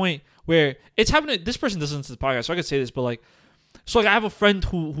to the point where it's happening. This person doesn't listen to the podcast, so I could say this, but like, so like I have a friend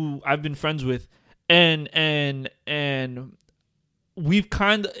who I've been friends with, and we've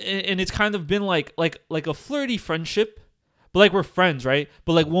it's kind of been like a flirty friendship, but like we're friends, right?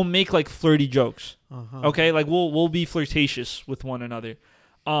 But like we'll make like flirty jokes, okay? Like we'll be flirtatious with one another,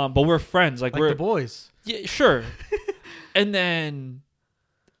 but we're friends, like we're the boys. Yeah, sure. and then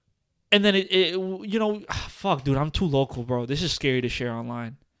it you know, fuck, dude, I'm too local, bro. This is scary to share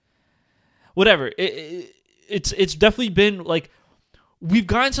online. Whatever. It's definitely been like we've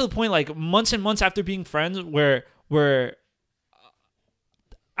gotten to the point like months and months after being friends where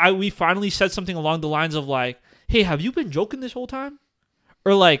we finally said something along the lines of like, hey, have you been joking this whole time?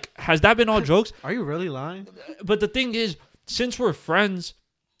 Or like, has that been all jokes? Are you really lying? But the thing is, since we're friends,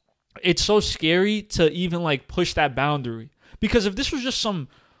 it's so scary to even like push that boundary. Because if this was just some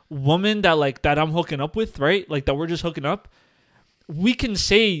woman that I'm hooking up with, right? Like that we're just hooking up, we can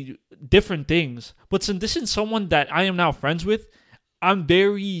say different things. But since this is someone that I am now friends with, I'm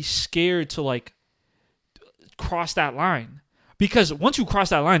very scared to like cross that line. Because once you cross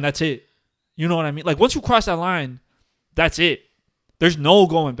that line, that's it. You know what I mean? Like once you cross that line, that's it. There's no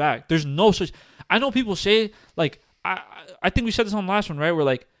going back. There's no such. I know people say like I think we said this on the last one, right? Where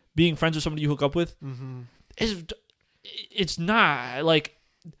like being friends with somebody you hook up with, it's not like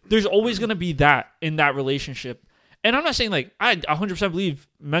there's always gonna be that in that relationship. And I'm not saying like I 100% believe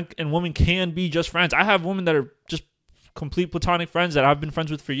men and women can be just friends. I have women that are just complete platonic friends that I've been friends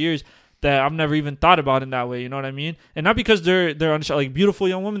with for years that I've never even thought about in that way. You know what I mean? And not because they're like beautiful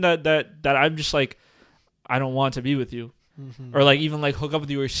young women that I'm just like I don't want to be with you, or like even like hook up with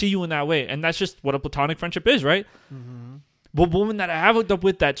you or see you in that way. And that's just what a platonic friendship is, right? But women that I have hooked up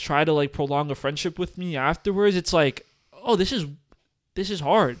with that try to like prolong a friendship with me afterwards, it's like, oh, this is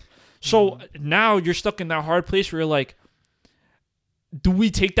hard. So now you're stuck in that hard place where you're like, do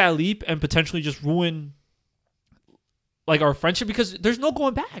we take that leap and potentially just ruin like our friendship? Because there's no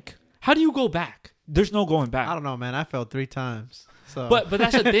going back. How do you go back? There's no going back. I don't know, man. I failed 3 times. So, but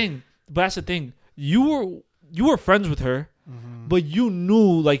that's the thing. You were friends with her, but you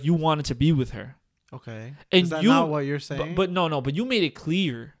knew like you wanted to be with her. Okay. And is that not what you're saying? But no. But you made it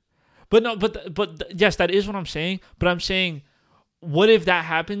clear. But yes, that is what I'm saying. But I'm saying, what if that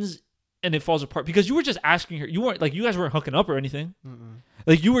happens and it falls apart? Because you were just asking her. You weren't like, you guys weren't hooking up or anything.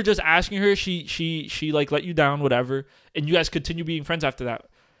 Like you were just asking her. She like let you down, whatever, and you guys continue being friends after that.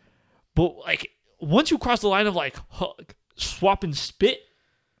 But like once you cross the line of like swap and spit,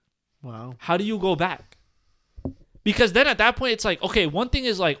 wow, how do you go back? Because then at that point it's like, okay, one thing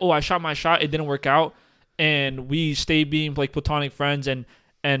is like, oh, I shot my shot, it didn't work out, and we stay being like platonic friends, and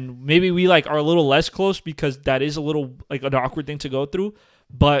maybe we like are a little less close because that is a little like an awkward thing to go through,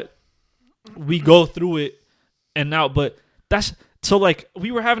 but we go through it, and now, but that's so like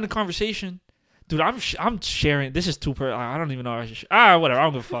we were having a conversation, dude. I'm sharing. This is too I don't even know. Whatever. I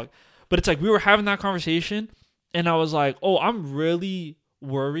don't give a fuck. But it's like we were having that conversation, and I was like, oh, I'm really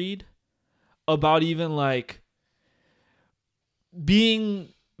worried about even like being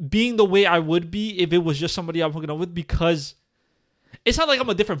the way I would be if it was just somebody I'm hooking up with, because it's not like I'm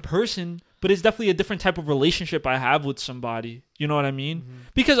a different person, but it's definitely a different type of relationship I have with somebody. You know what I mean?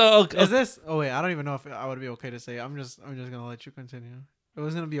 Because is this? Oh wait, I don't even know if I would be okay to say. I'm just gonna let you continue. It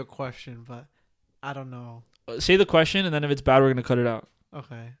was gonna be a question, but I don't know. Say the question, and then if it's bad, we're gonna cut it out.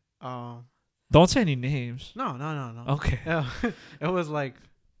 Okay. Don't say any names. No. Okay. It was like,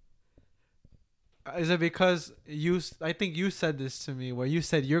 is it because I think you said this to me, where you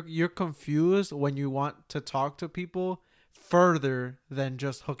said you're confused when you want to talk to people further than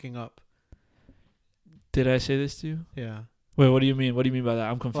just hooking up. Did I say this to you? Yeah. Wait, what do you mean? What do you mean by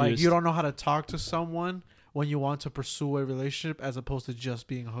that? I'm confused. Like you don't know how to talk to someone when you want to pursue a relationship as opposed to just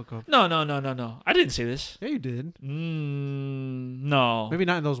being a hookup. No. I didn't say this. Yeah, you did. No. Maybe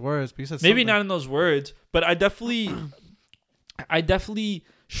not in those words, but you said Maybe something. not in those words, but I definitely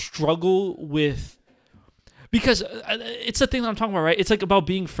struggle with, because it's the thing that I'm talking about, right? It's like about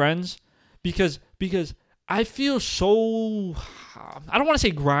being friends, because I feel so, I don't want to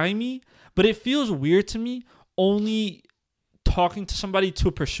say grimy, but it feels weird to me only talking to somebody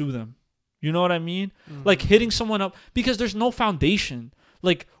to pursue them. You know what I mean? Mm-hmm. Like hitting someone up because there's no foundation.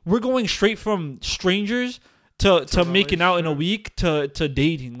 Like we're going straight from strangers to making out in a week to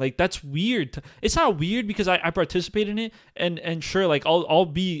dating. Like that's weird. It's not weird because I participate in it and sure, like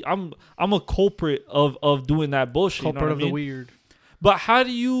I'm a culprit of doing that bullshit. Culprit you know of what I mean? the weird. But how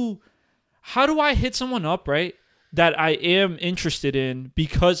do I hit someone up, right, that I am interested in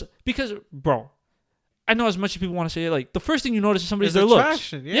because bro, I know as much as people want to say it, like the first thing you notice is somebody's their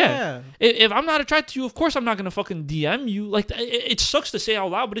looks. Yeah. If I'm not attracted to you, of course I'm not gonna fucking DM you. Like it sucks to say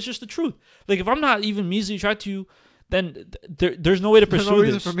out loud, but it's just the truth. Like if I'm not even measly attracted to you, then there's no way to pursue There's no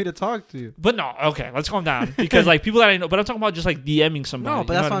reason this. for me to talk to you. But no, okay, let's calm down because like people that I know. But I'm talking about just like DMing somebody. No,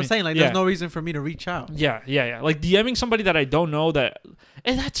 but that's what I'm saying. Like there's no reason for me to reach out. Yeah. Like DMing somebody that I don't know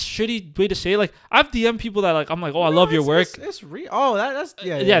and that's shitty way to say it. Like I've DM'd people that like I'm like, oh, I love your work. It's real. Oh, that's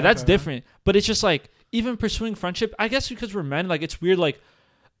that's different. But it's just like even pursuing friendship. I guess because we're men, like it's weird. Like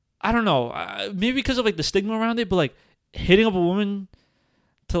I don't know, maybe because of like the stigma around it. But like hitting up a woman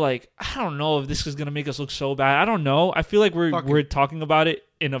to like, I don't know if this is gonna make us look so bad. I don't know. I feel like we're talking about it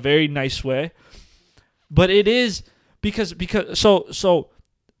in a very nice way, but it is because so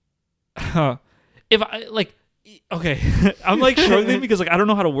if I like, okay, I'm like struggling because like I don't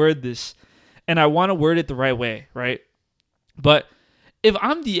know how to word this, and I want to word it the right way, right? But if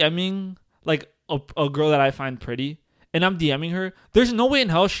I'm DMing like a girl that I find pretty and I'm DMing her, there's no way in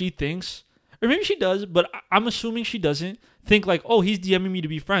hell she thinks, or maybe she does, but I'm assuming she doesn't think like, oh, he's DMing me to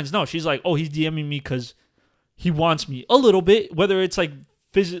be friends. No, she's like, oh, he's DMing me because he wants me a little bit, whether it's like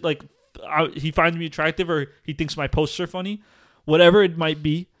he finds me attractive or he thinks my posts are funny, whatever it might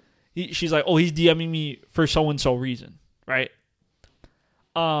be. She's like, oh, he's DMing me for so and so reason, right?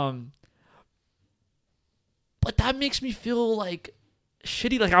 But that makes me feel like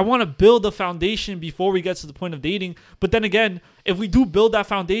shitty. Like I want to build a foundation before we get to the point of dating. But then again, if we do build that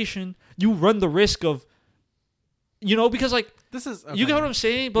foundation, you run the risk of, because like this is okay. You get what I'm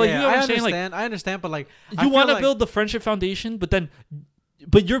saying. But like, you get what I'm saying. Like I understand. But like you want to build the friendship foundation, but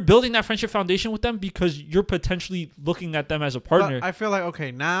you're building that friendship foundation with them because you're potentially looking at them as a partner. But I feel like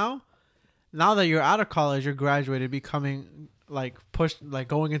okay, now that you're out of college, you're graduated, becoming like pushed, like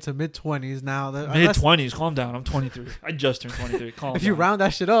going into mid-20s now. Mid-20s, calm down. I'm 23. I just turned 23. Calm if down. you round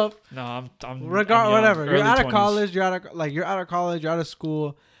that shit up, no, I'm whatever. You're out of 20s. college. You're out of college. You're out of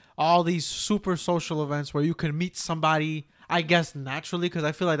school. All these super social events where you can meet somebody, I guess naturally, because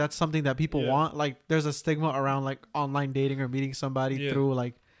I feel like that's something that people want. Like there's a stigma around like online dating or meeting somebody through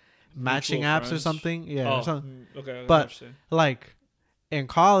like matching apps friends. Or something. Yeah. Or something. Okay. But like in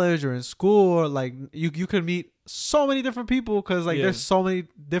college or in school, like you could meet so many different people because like there's so many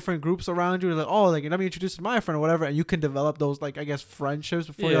different groups around you. Like, oh, like let me introduce you to my friend or whatever, and you can develop those like I guess friendships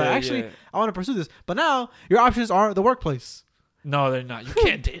before you're like, actually I want to pursue this. But now your options are the workplace. No, they're not. You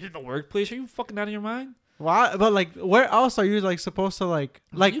can't date in the workplace. Are you fucking out of your mind? Why? But like, where else are you like supposed to like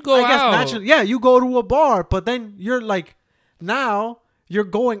you go I guess out. naturally, yeah, you go to a bar, but then you're like, now you're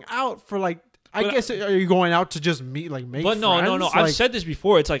going out for like. I guess are you going out to just meet like make? But no. Like, I've said this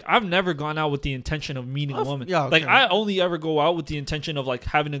before. It's like I've never gone out with the intention of meeting a woman. Yeah, okay. Like I only ever go out with the intention of like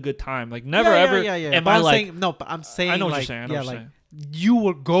having a good time. Like never ever. Yeah. Am but I I'm like? saying, no, but I'm saying I know what like, you're saying. like you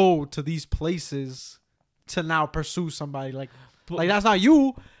would go to these places to now pursue somebody. Like that's not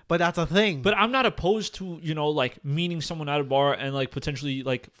you, but that's a thing. But I'm not opposed to like meeting someone at a bar and like potentially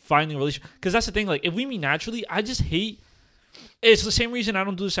like finding a relationship. Because that's the thing. Like if we meet naturally, I just hate. It's the same reason I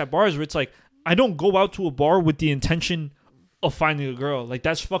don't do this at bars where it's like. I don't go out to a bar with the intention of finding a girl. Like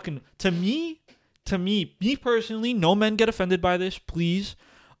that's fucking to me me personally. No men get offended by this, please.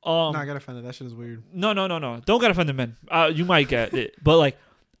 Not get offended. That shit is weird. No. Don't get offended, men. You might get it, but like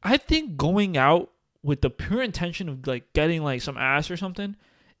I think going out with the pure intention of like getting like some ass or something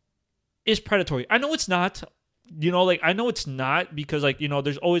is predatory. I know it's not. Like I know it's not because like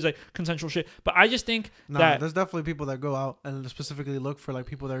there's always like consensual shit, but I just think that there's definitely people that go out and specifically look for like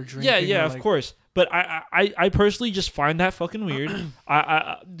people that are drinking. Yeah, of course. But I personally just find that fucking weird.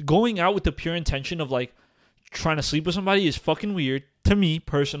 I going out with the pure intention of like trying to sleep with somebody is fucking weird to me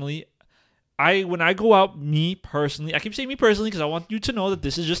personally. When I go out, me personally, I keep saying me personally because I want you to know that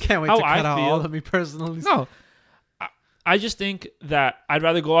this is just can't wait how to cut I out feel. all of me personally. No. I just think that I'd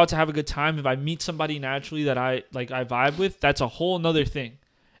rather go out to have a good time. If I meet somebody naturally that I vibe with, that's a whole nother thing.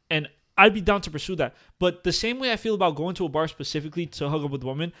 And I'd be down to pursue that. But the same way I feel about going to a bar specifically to hook up with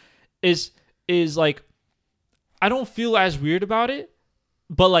women is like, I don't feel as weird about it.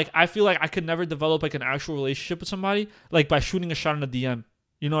 But like, I feel like I could never develop like an actual relationship with somebody like by shooting a shot in a DM.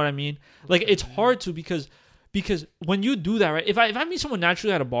 You know what I mean? Like, it's hard to because when you do that, right? If I meet someone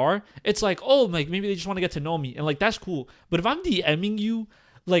naturally at a bar, it's like, oh, like maybe they just want to get to know me, and like that's cool. But if I'm DMing you,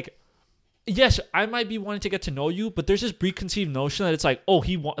 like, yes, I might be wanting to get to know you, but there's this preconceived notion that it's like, oh,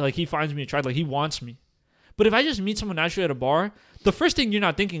 he finds me attractive, like he wants me. But if I just meet someone naturally at a bar, the first thing you're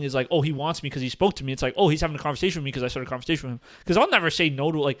not thinking is like, oh, he wants me because he spoke to me. It's like, oh, he's having a conversation with me because I started a conversation with him. Because I'll never say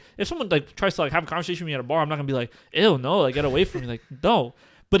no to, like, if someone like tries to like have a conversation with me at a bar, I'm not gonna be like, ew, no, like get away from me, like no.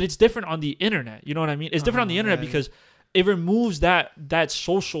 But it's different on the internet. You know what I mean? It's different on the internet because it removes that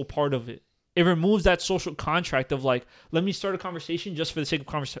social part of it. It removes that social contract of like, let me start a conversation just for the sake of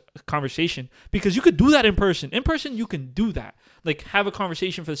conversation. Because you could do that in person. In person, you can do that. Like, have a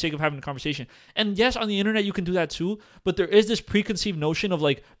conversation for the sake of having a conversation. And yes, on the internet, you can do that too. But there is this preconceived notion of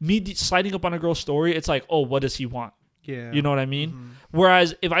like me sliding up on a girl's story. It's like, oh, what does he want? Yeah. You know what I mean? Mm-hmm.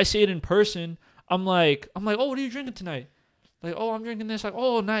 Whereas if I say it in person, I'm like, oh, what are you drinking tonight? Like, oh, I'm drinking this. Like,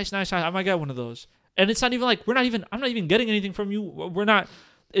 oh, nice. I might get one of those. And it's not even like, I'm not even getting anything from you. We're not,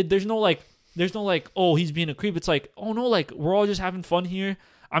 there's no like, oh, he's being a creep. It's like, oh no, like we're all just having fun here.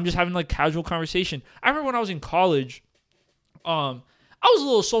 I'm just having like casual conversation. I remember when I was in college, I was a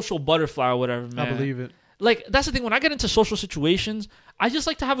little social butterfly or whatever, man. I believe it. Like, that's the thing. When I get into social situations, I just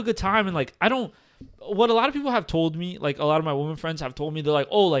like to have a good time. And like, what a lot of people have told me, like a lot of my women friends have told me, they're like,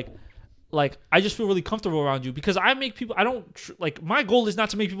 oh, like I just feel really comfortable around you because I make people. I don't like, my goal is not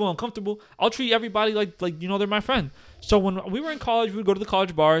to make people uncomfortable. I'll treat everybody like they're my friend. So when we were in college, we would go to the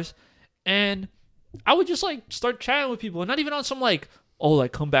college bars, and I would just like start chatting with people, and not even on some like, oh,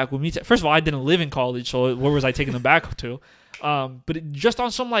 like come back with me. First of all, I didn't live in college, so where was I taking them back to? But just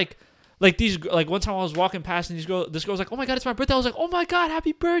on some like these, like one time I was walking past and this girl was like, oh my god, it's my birthday. I was like, oh my god,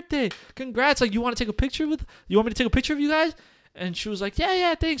 happy birthday, congrats. Like, you want to take a picture with? You want me to take a picture of you guys? And she was like,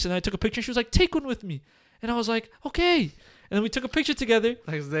 yeah, thanks. And I took a picture. And she was like, take one with me. And I was like, okay. And then we took a picture together.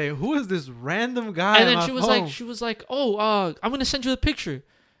 Next day, who is this random guy? And then she was like, oh, I'm gonna send you the picture.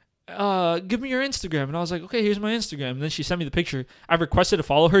 Give me your Instagram. And I was like, okay, here's my Instagram. And then she sent me the picture. I requested to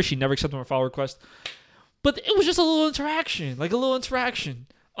follow her. She never accepted my follow request. But it was just a little interaction,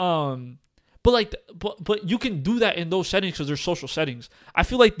 But you can do that in those settings because they're social settings. I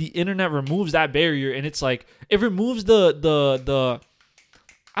feel like the internet removes that barrier, and it's like it removes the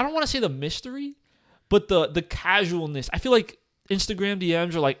I don't want to say the mystery, but the casualness. I feel like Instagram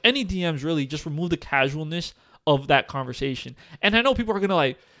DMs or like any DMs really just remove the casualness of that conversation. And I know people are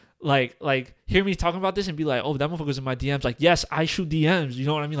gonna like hear me talking about this and be like, oh, that motherfucker's in my DMs. Like, yes, I shoot DMs. You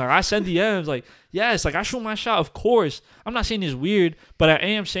know what I mean? Like, I send DMs. Like, yes, like I shoot my shot. Of course, I'm not saying it's weird, but I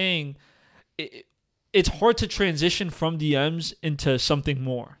am saying it's hard to transition from DMs into something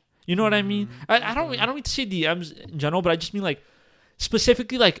more. You know what I mean? I don't mean to say DMs in general, but I just mean like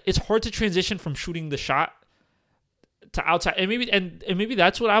specifically like it's hard to transition from shooting the shot to outside. And maybe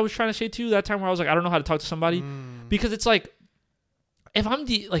that's what I was trying to say to you that time where I was like, I don't know how to talk to somebody because it's like if I'm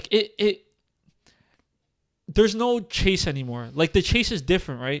there's no chase anymore. Like the chase is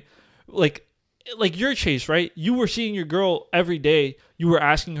different, right? Like your chase, right? You were seeing your girl every day. You were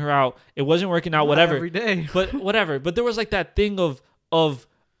asking her out. It wasn't working out, whatever. Every day. But whatever. But there was like that thing of,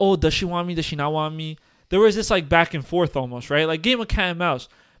 oh, does she want me? Does she not want me? There was this like back and forth almost, right? Like game of cat and mouse.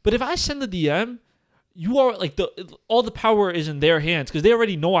 But if I send the DM, you are like all the power is in their hands because they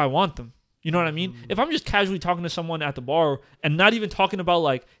already know I want them. You know what I mean? If I'm just casually talking to someone at the bar and not even talking about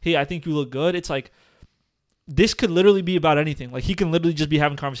like, hey, I think you look good. It's like, this could literally be about anything. Like he can literally just be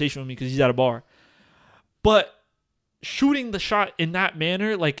having a conversation with me because he's at a bar. But shooting the shot in that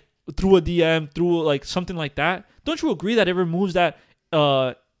manner, like through a DM, through like something like that, don't you agree that it removes that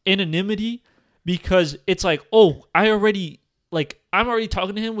anonymity? Because it's like, oh, I'm already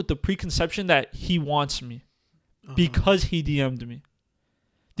talking to him with the preconception that he wants me because he DM'd me.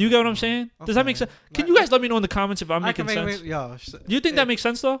 Do you get what I'm saying? Okay. Does that make sense? Can you guys let me know in the comments if I'm making sense? Do you think that makes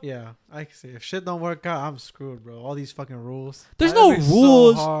sense though? Yeah, I can see. If shit don't work out, I'm screwed, bro. All these fucking rules. There's no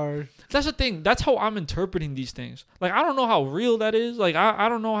rules. So hard. That's the thing. That's how I'm interpreting these things. Like I don't know how real that is. Like I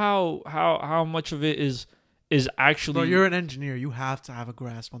don't know how much of it is actually. Bro, you're an engineer. You have to have a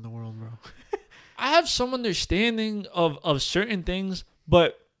grasp on the world, bro. I have some understanding of certain things,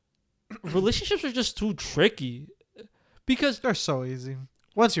 but relationships are just too tricky because they're so easy.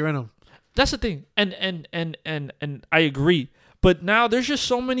 Once you're in them. That's the thing. And I agree. But now there's just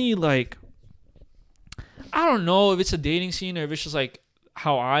so many like I don't know if it's a dating scene or if it's just like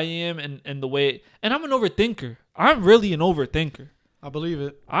how I am and the way. And I'm an overthinker. I'm really an overthinker. I believe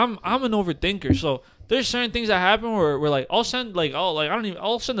it. I'm an overthinker. So there's certain things that happen where we're like, I'll send a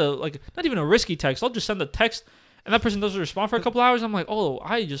like not even a risky text. I'll just send a text, and that person doesn't respond for a couple hours. I'm like, oh,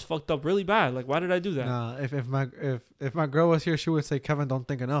 I just fucked up really bad. Like, why did I do that? Nah, if my girl was here, she would say, Kevin, don't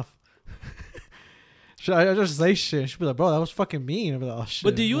think enough. I just say shit. She'd be like, bro, that was fucking mean. I'd be like, oh shit.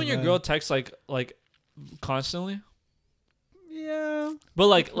 But do you and your girl text like constantly? Yeah. But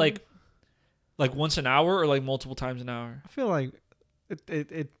like once an hour or like multiple times an hour? I feel like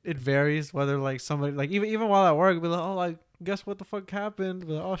it varies whether like somebody like even while at work, be like, oh, like guess what the fuck happened?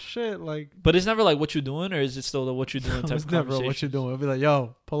 Be like, oh shit, like. But it's never like what you doing, or is it still the what you doing type it's of never conversation? what you doing. I'll be like,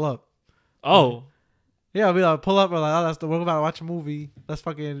 yo, pull up. Oh. Yeah, I'll be like, pull up. Or like, we're about to watch a movie. Let's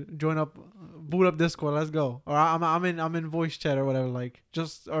fucking join up, boot up Discord. Let's go. Or I'm in voice chat or whatever. Like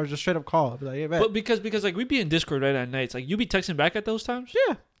just straight up call. I'll be like, yeah, bet. But because like we be in Discord right at nights. Like you be texting back at those times.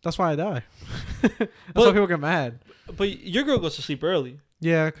 Yeah, that's why I die. That's why people get mad. But your girl goes to sleep early.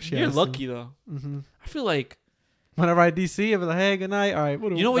 Yeah, 'cause you're lucky though. Mm-hmm. I feel like whenever I DC, I'll be like, hey, good night. All right.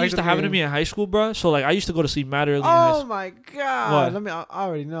 You know what used to happen to me in high school, bro? So like I used to go to sleep mad early. In high school. My god! What? I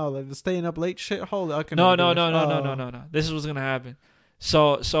already know. Like the staying up late shit. Hold on. No. This is what's gonna happen.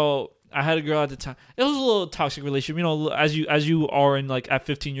 So I had a girl at the time. It was a little toxic relationship, you know, as you are in like at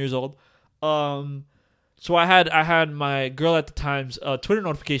 15 years old. So I had my girl at the time's Twitter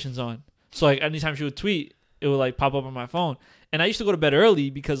notifications on. So like anytime she would tweet, it would like pop up on my phone. And I used to go to bed early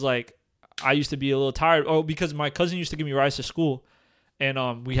because like I used to be a little tired. Oh, because my cousin used to give me rides to school,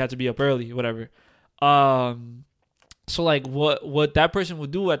 and we had to be up early, whatever. So like what that person would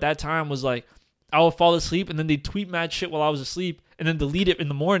do at that time was like I would fall asleep and then they'd tweet mad shit while I was asleep and then delete it in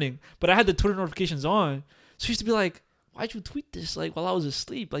the morning. But I had the Twitter notifications on, so she used to be like, "Why'd you tweet this like while I was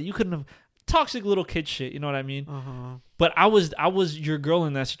asleep? Like you couldn't have." Toxic little kid shit, you know what I mean? Uh-huh. But I was your girl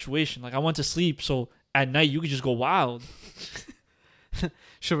in that situation. Like I went to sleep, so at night you could just go wild.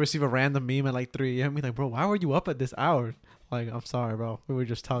 She'll receive a random meme at like 3 a.m. Be like, bro, why were you up at this hour? Like, I'm sorry, bro. We were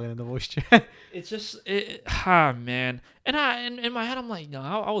just talking in the voice chat. It's just, man. And in my head, I'm like, no,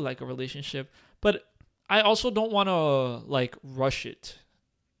 I would like a relationship, but I also don't want to like rush it.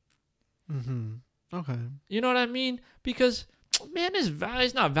 Mm-hmm. Okay. You know what I mean? Because man,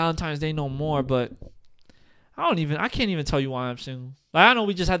 it's not Valentine's Day no more, but I can't even tell you why I'm single. Like I know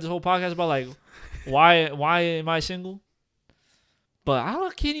we just had this whole podcast about like why am I single?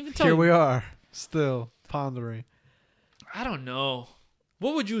 But can't even tell you. Here we are, still pondering. I don't know.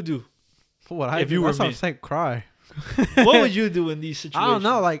 What would you do? What if you were me? Saying cry. What would you do in these situations? I don't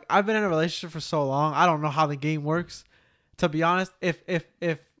know. Like I've been in a relationship for so long. I don't know how the game works. To be honest, if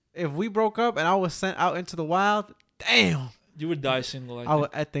we broke up and I was sent out into the wild, damn. You would die single.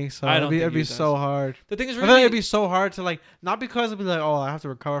 I think so. It'd be so hard. The thing is, I feel like it'd be so hard to like, not because it'd be like, oh, I have to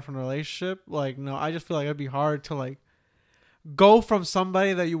recover from the relationship. Like, no, I just feel like it'd be hard to like go from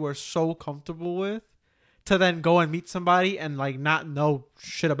somebody that you were so comfortable with to then go and meet somebody and like not know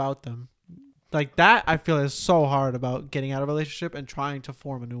shit about them. Like that, I feel is so hard about getting out of a relationship and trying to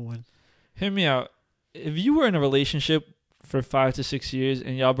form a new one. Hear me out. If you were in a relationship for 5 to 6 years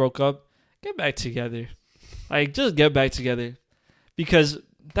and y'all broke up, get back together. Like, just get back together. Because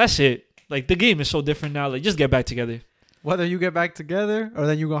that's it. Like, the game is so different now. Like, just get back together. Whether you get back together or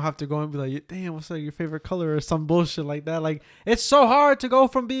then you're going to have to go and be like, damn, what's like your favorite color or some bullshit like that. Like, it's so hard to go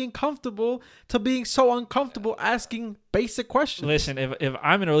from being comfortable to being so uncomfortable asking basic questions. Listen, if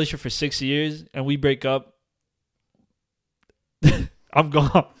I'm in a relationship for 6 years and we break up, I'm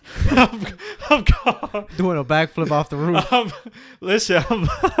gone. I'm gone. Doing a backflip off the roof. Listen, I'm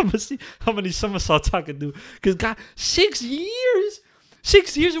gonna see how many somersaults I can do. Because, God, 6 years?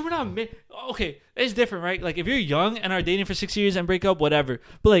 6 years and we're not married. Okay, it's different, right? Like, if you're young and are dating for 6 years and break up, whatever.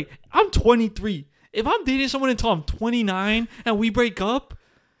 But, like, I'm 23. If I'm dating someone until I'm 29 and we break up,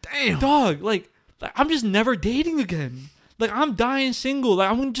 damn, dog, like I'm just never dating again. Like, I'm dying single. Like,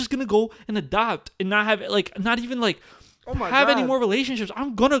 I'm just gonna go and adopt and not have, like, not even, like, have any more relationships.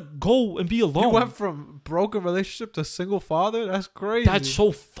 I'm gonna go and be alone. You went from broken relationship to single father? That's crazy. That's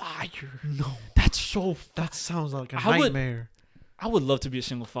so fire. No. That's so That sounds like a nightmare. I would love to be a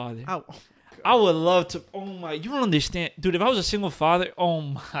single father. I would love to. Oh my, you don't understand. Dude, if I was a single father, oh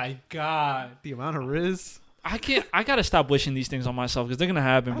my God. The amount of riz. I gotta stop wishing these things on myself because they're gonna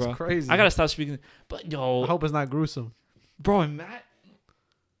happen, bro. That's crazy. I gotta stop speaking. But yo, I hope it's not gruesome. Bro,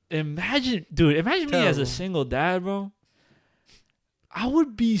 imagine me as a single dad, bro. I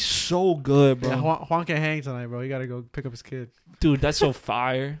would be so good, bro. Yeah, Juan can't hang tonight, bro. You gotta go pick up his kid. Dude, that's so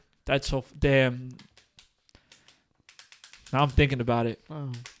fire. That's so damn. Now I'm thinking about it.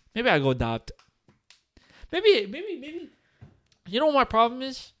 Oh. Maybe I go adopt. Maybe. You know what my problem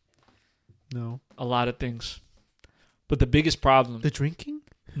is? No. A lot of things. But the biggest problem. The drinking?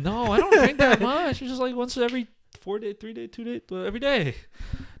 No, I don't drink that much. It's just like once every 4 day, 3 day, 2 day, every day.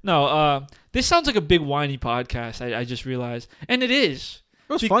 No, this sounds like a big whiny podcast. I just realized. And it is.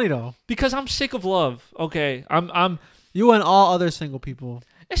 It was funny though. Because I'm sick of love. Okay. I'm You and all other single people.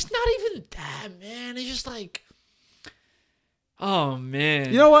 It's not even that, man. It's just like, oh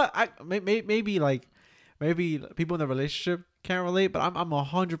man. You know what? Maybe people in the relationship can't relate, but I'm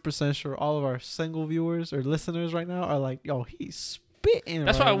 100% sure all of our single viewers or listeners right now are like, yo, he's spitting.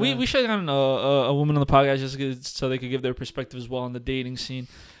 That's right why we should have gotten a woman on the podcast just so they could give their perspective as well on the dating scene.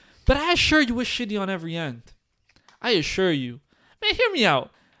 But I assure you, it's shitty on every end. I assure you, man. Hear me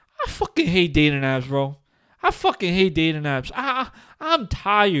out. I fucking hate dating apps, bro. I fucking hate dating apps. I'm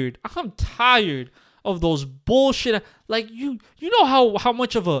tired. I'm tired of those bullshit. Like you know how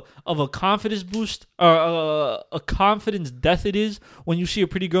much of a confidence boost or a confidence death it is when you see a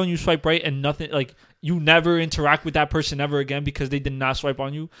pretty girl and you swipe right and nothing, like you never interact with that person ever again because they did not swipe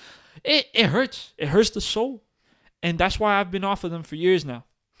on you. It hurts. It hurts the soul, and that's why I've been off of them for years now.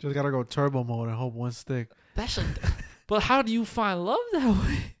 Just gotta go turbo mode and hope one stick. But how do you find love that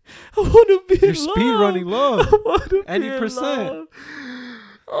way? I want to be You're in love. speed running love. I want to Any be in percent. love.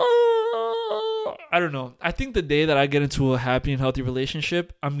 Oh, I don't know. I think the day that I get into a happy and healthy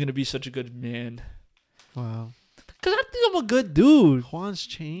relationship, I'm gonna be such a good man. Wow. Cause I think I'm a good dude. Juan's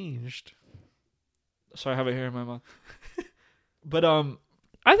changed. Sorry, I have a hair in my mouth. But I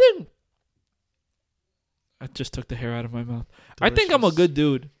think I just took the hair out of my mouth. I think I'm a good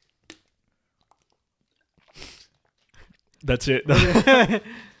dude. That's it.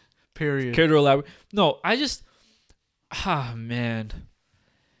 Period. Care to elaborate? No, I just man.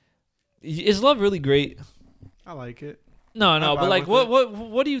 Is love really great? I like it. No, I but vibe like with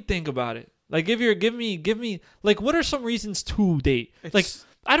what do you think about it? Like give me like what are some reasons to date? Like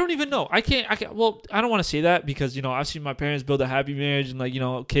I don't even know. I can't well, I don't want to say that because I've seen my parents build a happy marriage and like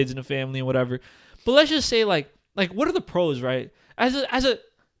kids in a family and whatever. But let's just say like what are the pros, right? As a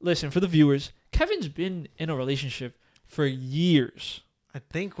listen, for the viewers, Kevin's been in a relationship for years. I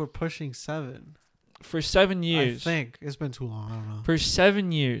think we're pushing 7. For 7 years. I think. It's been too long. I don't know. For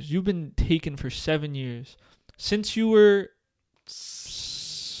 7 years. You've been taken for 7 years. Since you were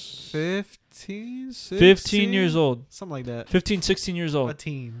 15 years old. Something like that. 15, 16 years old. A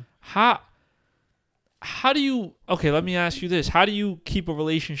teen. How do you... Okay, let me ask you this. How do you keep a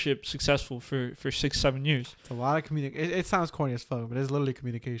relationship successful for 6, 7 years? It's a lot of communication. It sounds corny as fuck, but it's literally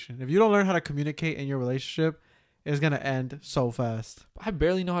communication. If you don't learn how to communicate in your relationship, it's going to end so fast. I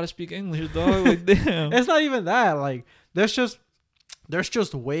barely know how to speak English, dog. Like, damn. It's not even that. Like, there's just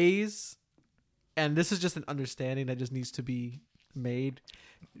ways, and this is just an understanding that just needs to be made.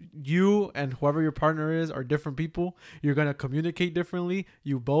 You and whoever your partner is are different people. You're going to communicate differently.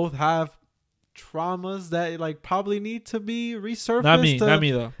 You both have traumas that like probably need to be resurfaced. Not me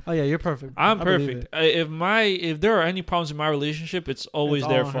though. Oh yeah, you're perfect. I'm perfect. If there are any problems in my relationship, it's always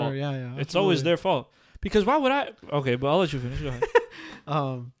their fault. Yeah. It's always their fault. Because why would I? Okay, but I'll let you finish. Go ahead.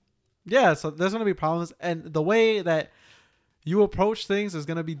 Yeah. So there's gonna be problems, and the way that you approach things is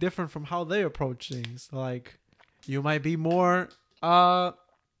gonna be different from how they approach things. Like, you might be more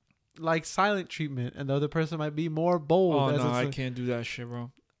like silent treatment, and the other person might be more bold. Oh no, I can't do that shit,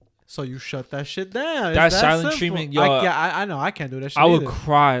 bro. So you shut that shit down. That silent treatment, yo. I know. I can't do that shit. I would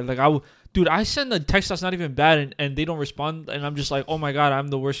cry. Like I would. Dude, I send a text that's not even bad, and they don't respond, and I'm just like, oh my god, I'm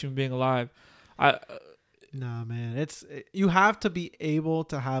the worst human being alive. Nah, man. You have to be able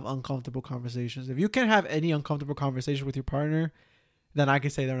to have uncomfortable conversations. If you can't have any uncomfortable conversation with your partner, then I can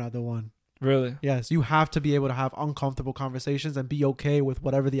say they're not the one. Really? Yes, you have to be able to have uncomfortable conversations and be okay with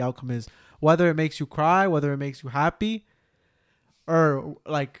whatever the outcome is. Whether it makes you cry, whether it makes you happy, or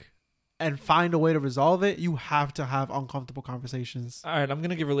like, and find a way to resolve it, you have to have uncomfortable conversations. All right, I'm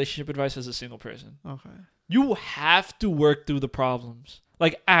going to give relationship advice as a single person. Okay. You have to work through the problems.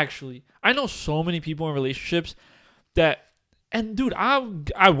 Like, actually, I know so many people in relationships that, and dude,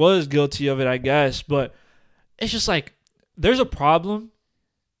 I was guilty of it, I guess, but it's just like, there's a problem,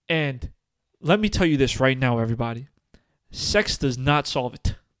 and let me tell you this right now, everybody. Sex does not solve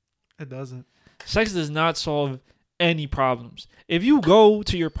it. It doesn't. Sex does not solve any problems. If you go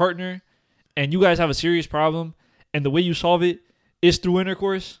to your partner and you guys have a serious problem, and the way you solve it is through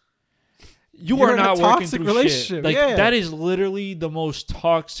intercourse, you're not working through shit. Like, that is literally the most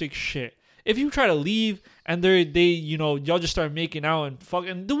toxic shit. If you try to leave and y'all just start making out and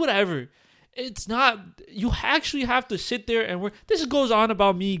fucking do whatever, it's not. You actually have to sit there and work. This goes on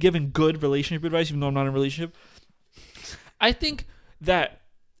about me giving good relationship advice, even though I'm not in a relationship. I think that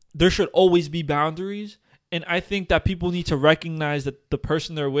there should always be boundaries, And I think that people need to recognize that the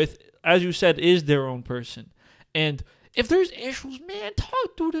person they're with, as you said, is their own person. And if there's issues, man,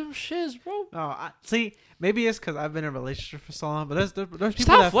 talk through them shits, bro. See, maybe it's because I've been in a relationship for so long, but there's people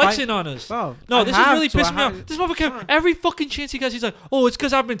Stop that flexing fight. on us. Bro, no, this is really pissing me off. This motherfucker, every fucking chance he gets, he's like, oh, it's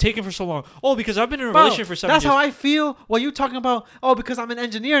because I've been taken for so long. Oh, because I've been in a relationship for 7 years. That's how I feel when you talking about, oh, because I'm an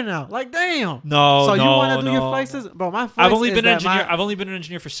engineer now. Like, damn. No, so no, you want to do no. your flexes? Bro, my flex I've only is been an that engineer. I've only been an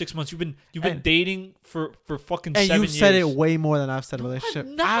engineer for 6 months. You've been dating for fucking 7 years. And you've said it way more than I've said relationship.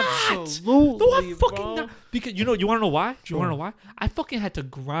 Absolutely. No, I'm fucking bro. not. Because you want to know why? You want to know why? I fucking had to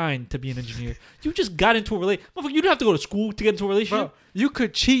grind to be an engineer. You just got into a relationship. Motherfucker, you didn't have to go to school to get into a relationship. Bro, you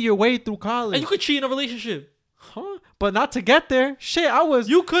could cheat your way through college. And you could cheat in a relationship. Huh? But not to get there. Shit,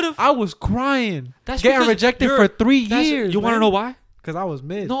 You could have. I was crying. That's getting rejected for 3 years. You want to know why? Because I was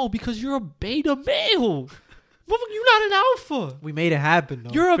mid. No, because you're a beta male. Motherfucker, you're not an alpha. We made it happen,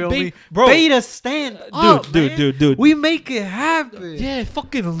 though. You're a beta. Bro. Beta stand up, Dude. We make it happen. Yeah,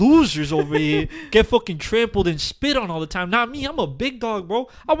 fucking losers over here get fucking trampled and spit on all the time. Not me. I'm a big dog, bro.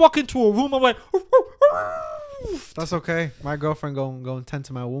 I walk into a room, I'm like... That's okay. My girlfriend go tend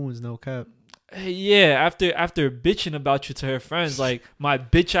to my wounds, no cap. Yeah, after bitching about you to her friends, like my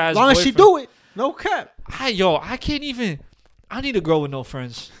bitch ass. As long as she do it, no cap. I can't even. I need a girl with no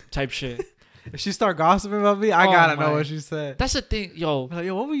friends type shit. If she start gossiping about me, I gotta know what she said. That's the thing, yo. Like,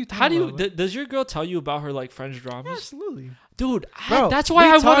 yo, what were you talking about? Does your girl tell you about her like French dramas? Yeah, absolutely, dude. Bro, that's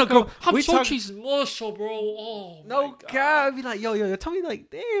why I want to go. I'm so talk, chismoso, bro. Oh no god, be like, yo, tell me like,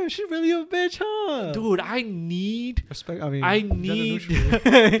 damn, she really a bitch, huh? Dude, I need respect. Dude,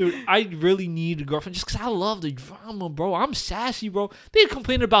 I really need a girlfriend just because I love the drama, bro. I'm sassy, bro. They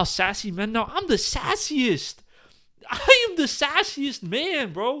complaining about sassy men now. I'm the sassiest. I am the sassiest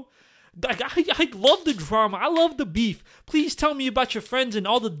man, bro. Like, I love the drama. I love the beef. Please tell me about your friends and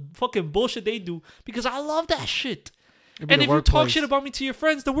all the fucking bullshit they do because I love that shit. And if you talk shit about me to your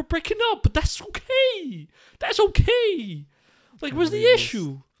friends, then we're breaking up. But that's okay. That's okay. Like, where's the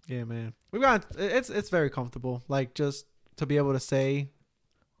issue? Yeah, man. It's very comfortable. Like, just to be able to say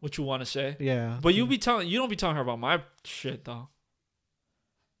what you want to say. Yeah. But you don't be telling her about my shit though.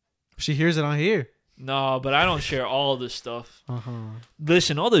 She hears it on here. No, but I don't share all this stuff.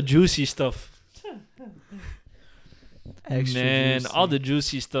 Listen, all the juicy stuff. Man, all the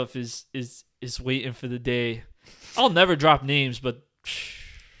juicy stuff is waiting for the day. I'll never drop names, but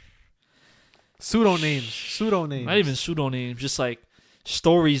pseudonames. Not even pseudonames, just like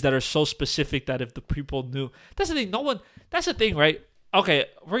stories that are so specific that if the people knew. That's the thing. That's the thing, right? Okay,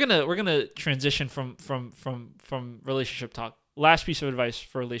 we're gonna transition from relationship talk. Last piece of advice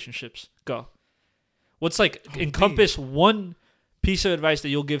for relationships. Go. What's encompass one piece of advice that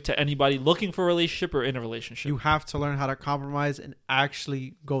you'll give to anybody looking for a relationship or in a relationship? You have to learn how to compromise and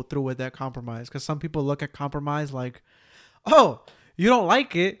actually go through with that compromise. Because some people look at compromise like, oh, you don't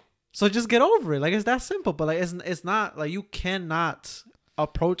like it, so just get over it. Like, it's that simple. But like, it's not. Like, you cannot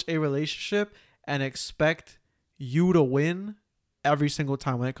approach a relationship and expect you to win every single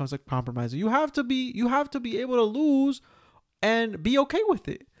time when it comes to compromising. You have to be able to lose and be okay with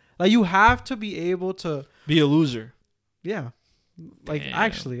it. Like, you have to be able to be a loser. Yeah. Like,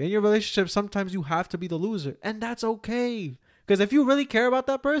 actually, in your relationship, sometimes you have to be the loser. And that's okay. Because if you really care about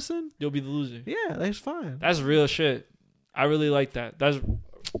that person, you'll be the loser. Yeah, that's fine. That's real shit. I really like that. That's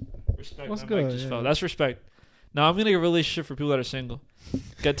respect. What's good? That's respect. Now, I'm going to get a relationship for people that are single.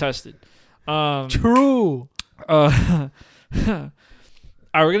 Get tested. True. All right,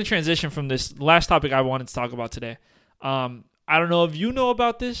 we're going to transition from this last topic I wanted to talk about today. I don't know if you know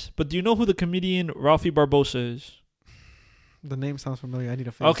about this, but do you know who the comedian Ralphie Barbosa is? The name sounds familiar. I need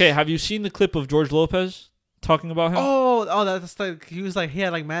a face. Okay, have you seen the clip of George Lopez talking about him? Oh, that's like he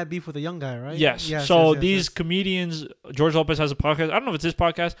had like mad beef with a young guy, right? Yes. These comedians, George Lopez has a podcast. I don't know if it's his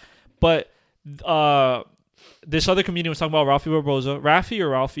podcast, but this other comedian was talking about Ralphie Barbosa.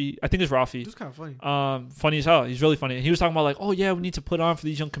 Ralphie? I think it's Ralphie. It's kind of funny. Funny as hell. He's really funny. And he was talking about like, oh yeah, we need to put on for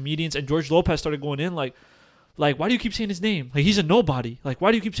these young comedians. And George Lopez started going in like, why do you keep saying his name? Like, he's a nobody. Like,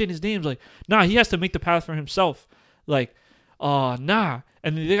 why do you keep saying his name? Like, nah, he has to make the path for himself. Like, nah.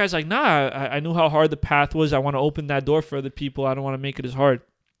 And the guy's like, nah, I knew how hard the path was. I want to open that door for other people. I don't want to make it as hard.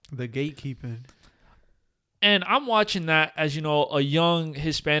 The gatekeeping. And I'm watching that as, a young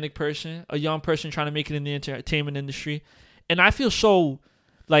Hispanic person, a young person trying to make it in the entertainment industry. And I feel so,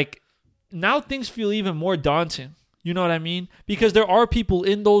 like, now things feel even more daunting. You know what I mean? Because there are people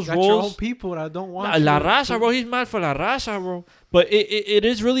in those roles. Your own people that don't want La raza, bro. He's mad for la raza, bro. But it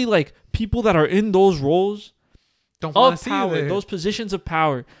is really like people that are in those roles don't want to see power, those positions of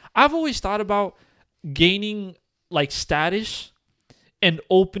power. I've always thought about gaining like status and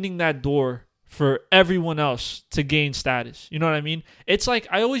opening that door for everyone else to gain status. You know what I mean? It's like,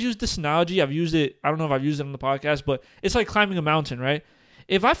 I always use this analogy. I've used it. I don't know if I've used it on the podcast, but it's like climbing a mountain, right?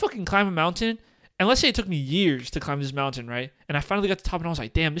 If I fucking climb a mountain, and let's say it took me years to climb this mountain, right? And I finally got to the top and I was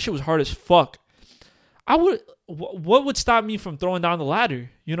like, damn, this shit was hard as fuck. What would stop me from throwing down the ladder?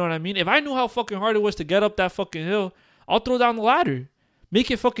 You know what I mean? If I knew how fucking hard it was to get up that fucking hill, I'll throw down the ladder.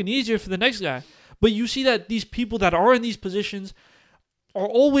 Make it fucking easier for the next guy. But you see that these people that are in these positions are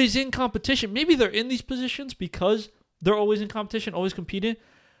always in competition. Maybe they're in these positions because they're always in competition, always competing.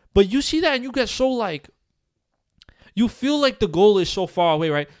 But you see that and you get so like, you feel like the goal is so far away,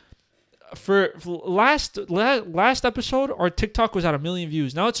 right? For last episode, our TikTok was at 1 million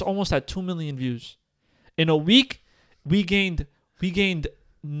views. Now it's almost at 2 million views. In a week, we gained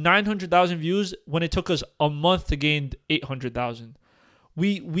 900,000 views when it took us a month to gain 800,000.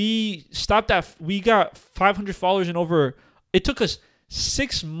 We stopped at, we got 500 followers in over, it took us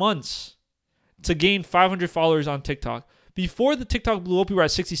 6 months to gain 500 followers on TikTok. Before the TikTok blew up, we were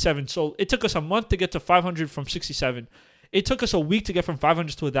at 67. So it took us a month to get to 500 from 67. It took us a week to get from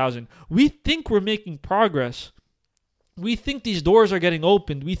 500 to 1,000. We think we're making progress. We think these doors are getting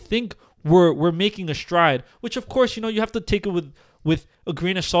opened. We think we're making a stride, which of course, you know, you have to take it with a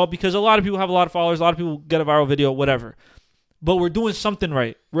grain of salt because a lot of people have a lot of followers. A lot of people get a viral video, whatever. But we're doing something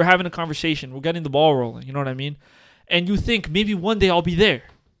right. We're having a conversation. We're getting the ball rolling. You know what I mean? And you think maybe one day I'll be there.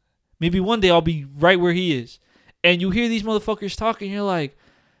 Maybe one day I'll be right where he is. And you hear these motherfuckers talking, you're like,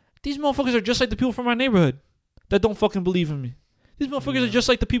 these motherfuckers are just like the people from my neighborhood that don't fucking believe in me. These motherfuckers are just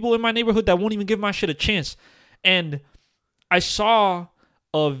like the people in my neighborhood that won't even give my shit a chance. And I saw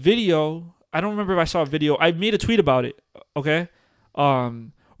a video. I don't remember if I saw a video. I made a tweet about it, okay?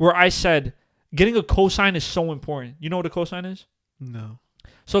 Where I said, getting a cosign is so important. You know what a cosign is? No.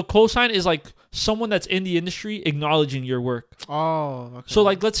 So a cosign is like someone that's in the industry acknowledging your work. Oh, okay. So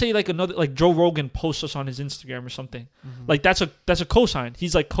like, let's say like Joe Rogan posts us on his Instagram or something. Mm-hmm. Like that's a cosign.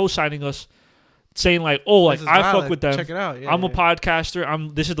 He's like cosigning us, saying like, oh, like I fuck with them. Check it out. Yeah, I'm a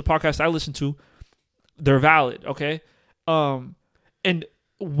podcaster. This is the podcast I listen to. They're valid, okay? And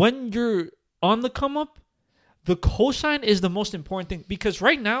when you're on the come up, the cosign is the most important thing because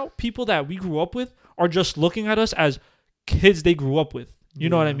right now, people that we grew up with are just looking at us as kids they grew up with. You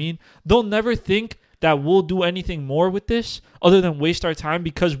know what I mean? They'll never think that we'll do anything more with this other than waste our time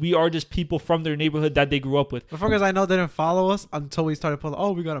because we are just people from their neighborhood that they grew up with. The fuckers I know didn't follow us until we started pulling.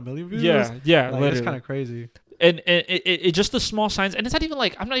 Oh, we got 1 million views. Yeah, like, it's kind of crazy. And it just the small signs, and it's not even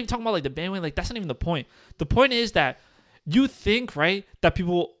like I'm not even talking about like the bandwagon. Like that's not even the point. The point is that you think right that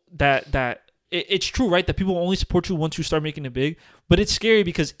people it's true, right? That people only support you once you start making it big. But it's scary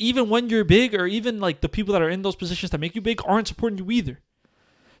because even when you're big, or even like the people that are in those positions that make you big aren't supporting you either.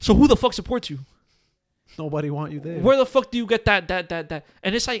 So who the fuck supports you? Nobody want you there. Where the fuck do you get that?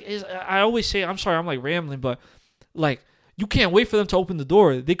 And it's like, I always say, I'm sorry, I'm like rambling, but like, you can't wait for them to open the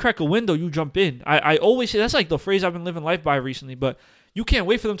door. They crack a window, you jump in. I always say, that's like the phrase I've been living life by recently, but you can't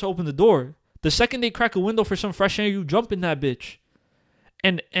wait for them to open the door. The second they crack a window for some fresh air, you jump in that bitch.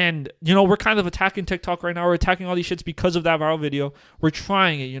 And you know, we're kind of attacking TikTok right now. We're attacking all these shits because of that viral video. We're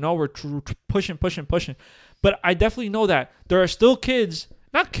trying it, you know, we're pushing. But I definitely know that there are still kids,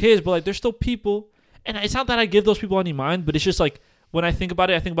 not kids, but like there's still people. And it's not that I give those people any mind, but it's just like when I think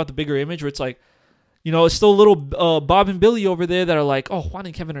about it, I think about the bigger image where it's like, you know, it's still little Bob and Billy over there that are like, oh, Juan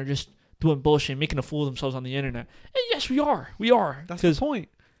and Kevin are just doing bullshit, making a fool of themselves on the internet. And yes, we are. That's the point.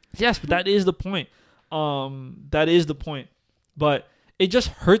 Yes, but that is the point. That is the point. But it just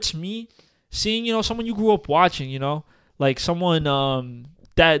hurts me seeing, you know, someone you grew up watching, you know, like someone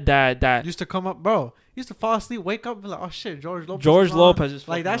that used to come up, bro. Used to fall asleep, wake up, and be like, oh shit, George Lopez. George Lopez is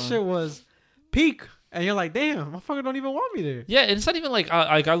like that on. Shit was peak, and you're like, damn, motherfucker don't even want me there. Yeah, and it's not even like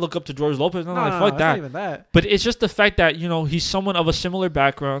I look up to George Lopez. No, like, fuck that. Not even that. But it's just the fact that, you know, he's someone of a similar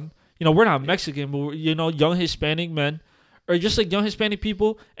background. You know, we're not Mexican, but we're, you know, young Hispanic men, or just like young Hispanic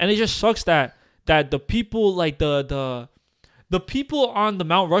people, and it just sucks that the people like the people on the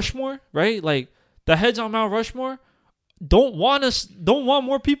Mount Rushmore, right? Like the heads on Mount Rushmore don't want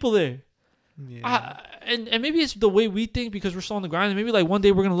more people there. Yeah. And maybe it's the way we think because we're still on the grind. And maybe like one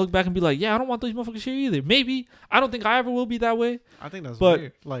day we're gonna look back and be like, yeah, I don't want those motherfuckers here either. Maybe. I don't think I ever will be that way. I think that's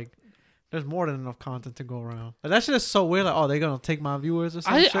weird. Like, there's more than enough content to go around. Like, that shit is so weird. Like, oh, they're gonna take my viewers or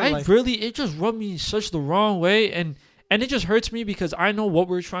something. It just rubbed me such the wrong way, and it just hurts me because I know what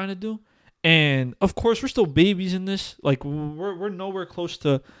we're trying to do, and of course we're still babies in this. Like we're nowhere close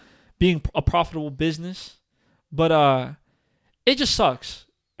to being a profitable business, but it just sucks.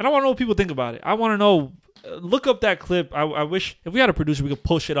 And I want to know what people think about it. I want to know. Look up that clip. I wish if we had a producer, we could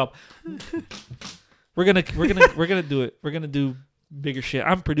pull shit up. We're gonna do it. We're gonna do bigger shit.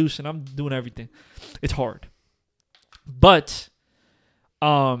 I'm producing. I'm doing everything. It's hard. But,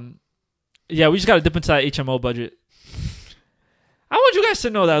 yeah, we just got to dip into that HMO budget. I want you guys to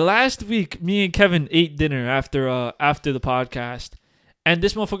know that last week, me and Kevin ate dinner after the podcast. And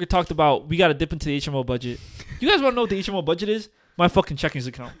this motherfucker talked about we got to dip into the HMO budget. You guys want to know what the HMO budget is? My fucking checkings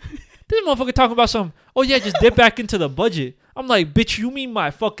account. This motherfucker talking about oh yeah, just dip back into the budget. I'm like, bitch, you mean my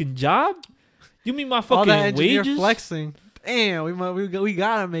fucking job? You mean my fucking all that engineer wages? Flexing. Damn, we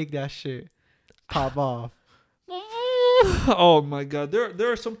gotta make that shit pop off. Oh my god,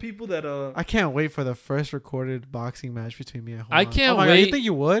 there are some people that I can't wait for the first recorded boxing match between me and Juan. I can't wait. wait. God, you think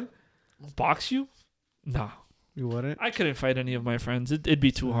you would box you? No, you wouldn't. I couldn't fight any of my friends. It'd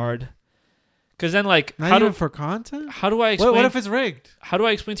be too hard. Cause then like not even for content. How do I explain? What if it's rigged? How do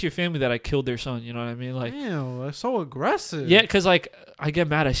I explain to your family that I killed their son? You know what I mean? Like, damn, that's so aggressive. Yeah, cause like I get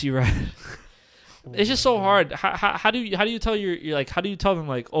mad. I see red. It's just so hard. How do you tell your like how do you tell them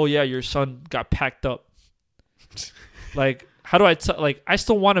like, oh yeah, your son got packed up? Like, how do I like I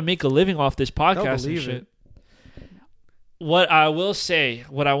still want to make a living off this podcast and shit. What I will say,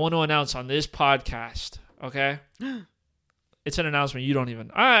 what I want to announce on this podcast, okay? It's an announcement you don't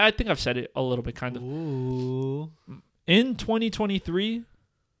even... I think I've said it a little bit, kind of. Ooh. In 2023,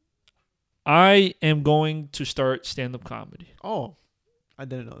 I am going to start stand-up comedy. Oh, I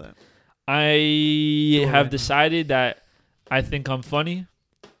didn't know that. I have decided that I think I'm funny.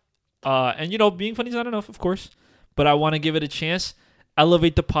 And, you know, being funny is not enough, of course. But I want to give it a chance.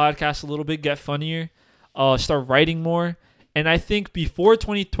 Elevate the podcast a little bit, get funnier. Start writing more. And I think before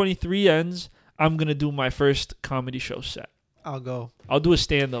 2023 ends, I'm going to do my first comedy show set. I'll go. I'll do a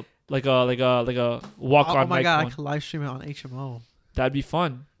stand up, like a walk on. Oh my god, one. I could live stream it on HMO. That'd be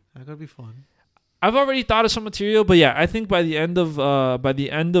fun. That could be fun. I've already thought of some material, but yeah, I think by the end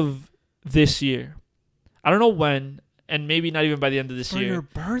of this year, I don't know when, and maybe not even by the end of this year. For your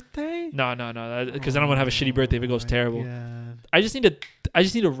birthday? No, because then I'm gonna have a shitty birthday if it goes terrible. God. I just need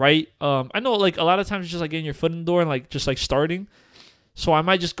to write. I know like a lot of times it's just like getting your foot in the door and like just like starting. So I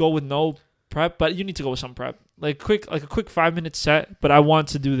might just go with no prep, but you need to go with some prep. Like a quick 5-minute set, but I want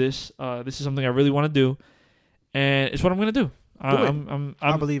to do this. This is something I really want to do, and it's what I'm gonna do.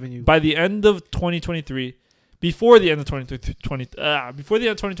 I believe in you. By the end of 2023, before the end of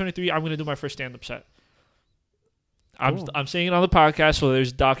 2023, I'm gonna do my first stand-up set. Cool. I'm saying it on the podcast, so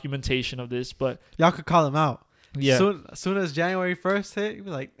there's documentation of this. But y'all could call him out. Yeah. Soon as January 1st hit, you'll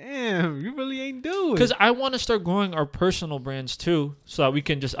be like, damn, you really ain't doing. Because I want to start growing our personal brands too, so that we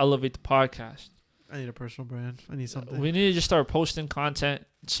can just elevate the podcast. I need a personal brand. I need something. We need to just start posting content.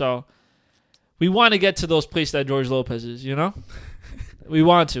 So we want to get to those places that George Lopez is, you know? We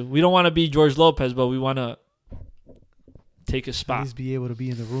want to. We don't want to be George Lopez, but we want to take a spot. At least be able to be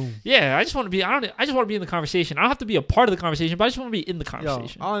in the room. Yeah, I just want to be. I just want to be in the conversation. I don't have to be a part of the conversation, but I just want to be in the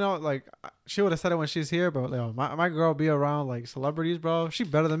conversation. Yo, I don't know. Like she would have said it when she's here, but yo, my girl be around like celebrities, bro. She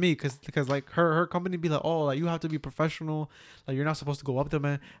better than me because like her company be like, oh, like you have to be professional. Like you're not supposed to go up to them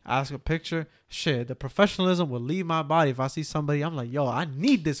and ask a picture. Shit, the professionalism will leave my body if I see somebody. I'm like, yo, I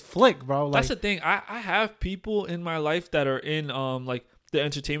need this flick, bro. Like, that's the thing. I have people in my life that are in like the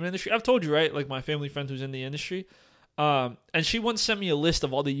entertainment industry. I've told you, right? Like my family friend who's in the industry. And she once sent me a list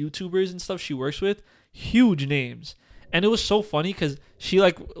of all the YouTubers and stuff she works with, huge names, and it was so funny because she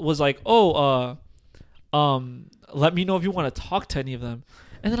like was like, oh, let me know if you want to talk to any of them,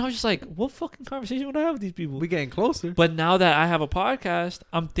 and then I was just like, what fucking conversation would I have with these people? We getting closer. But now that I have a podcast,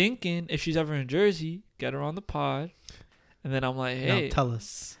 I'm thinking if she's ever in Jersey, get her on the pod, and then I'm like, hey, now tell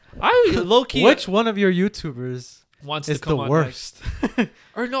us. I low key which one of your YouTubers wants is to come the on worst,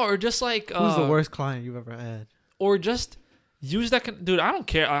 or just like who's the worst client you've ever had? Or just use that. Dude, I don't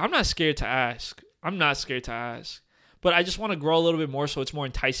care. I'm not scared to ask. But I just want to grow a little bit more so it's more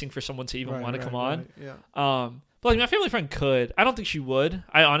enticing for someone to even want to come on. Yeah. But like my family friend could. I don't think she would.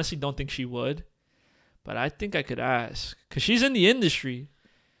 I honestly don't think she would. But I think I could ask. Because she's in the industry.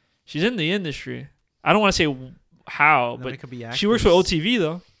 I don't want to say how, but she works for OTV,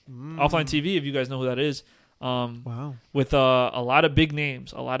 though. Offline TV, if you guys know who that is. Wow. With a lot of big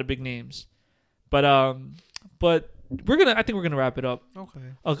names. But I think we're gonna wrap it up. Okay.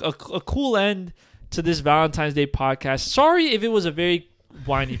 A cool end to this Valentine's Day podcast. Sorry if it was a very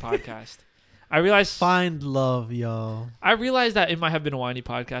whiny podcast. I realized find love, y'all. I realized that it might have been a whiny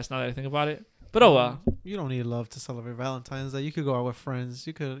podcast now that I think about it. But oh well. You don't need love to celebrate Valentine's Day. You could go out with friends.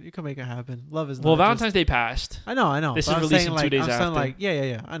 You could make it happen. Love is not Valentine's Day passed. I know. This is releasing 2 days after. Like,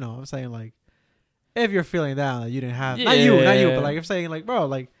 yeah. I know. I'm saying like, if you're feeling down, like, you didn't have not you, but like I'm saying like, bro,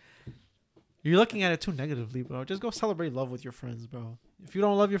 like. You're looking at it too negatively, bro. Just go celebrate love with your friends, bro. If you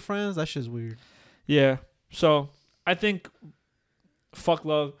don't love your friends, that shit's weird. Yeah. So I think Fuck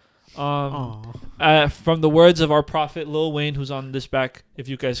love. Aw. From the words of our prophet Lil Wayne, who's on this back, if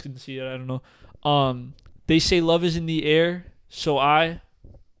you guys can see it, I don't know. They say love is in the air, so I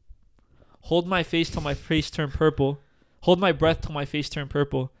hold my face till my face turn purple. Hold my breath till my face turn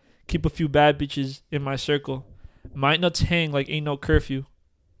purple. Keep a few bad bitches in my circle. Might nuts hang like ain't no curfew.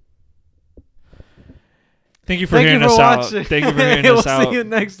 Thank you for hearing us out. Thank you for hearing us out. We'll see you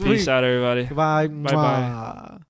next week. Peace out, everybody. Bye. Bye-bye.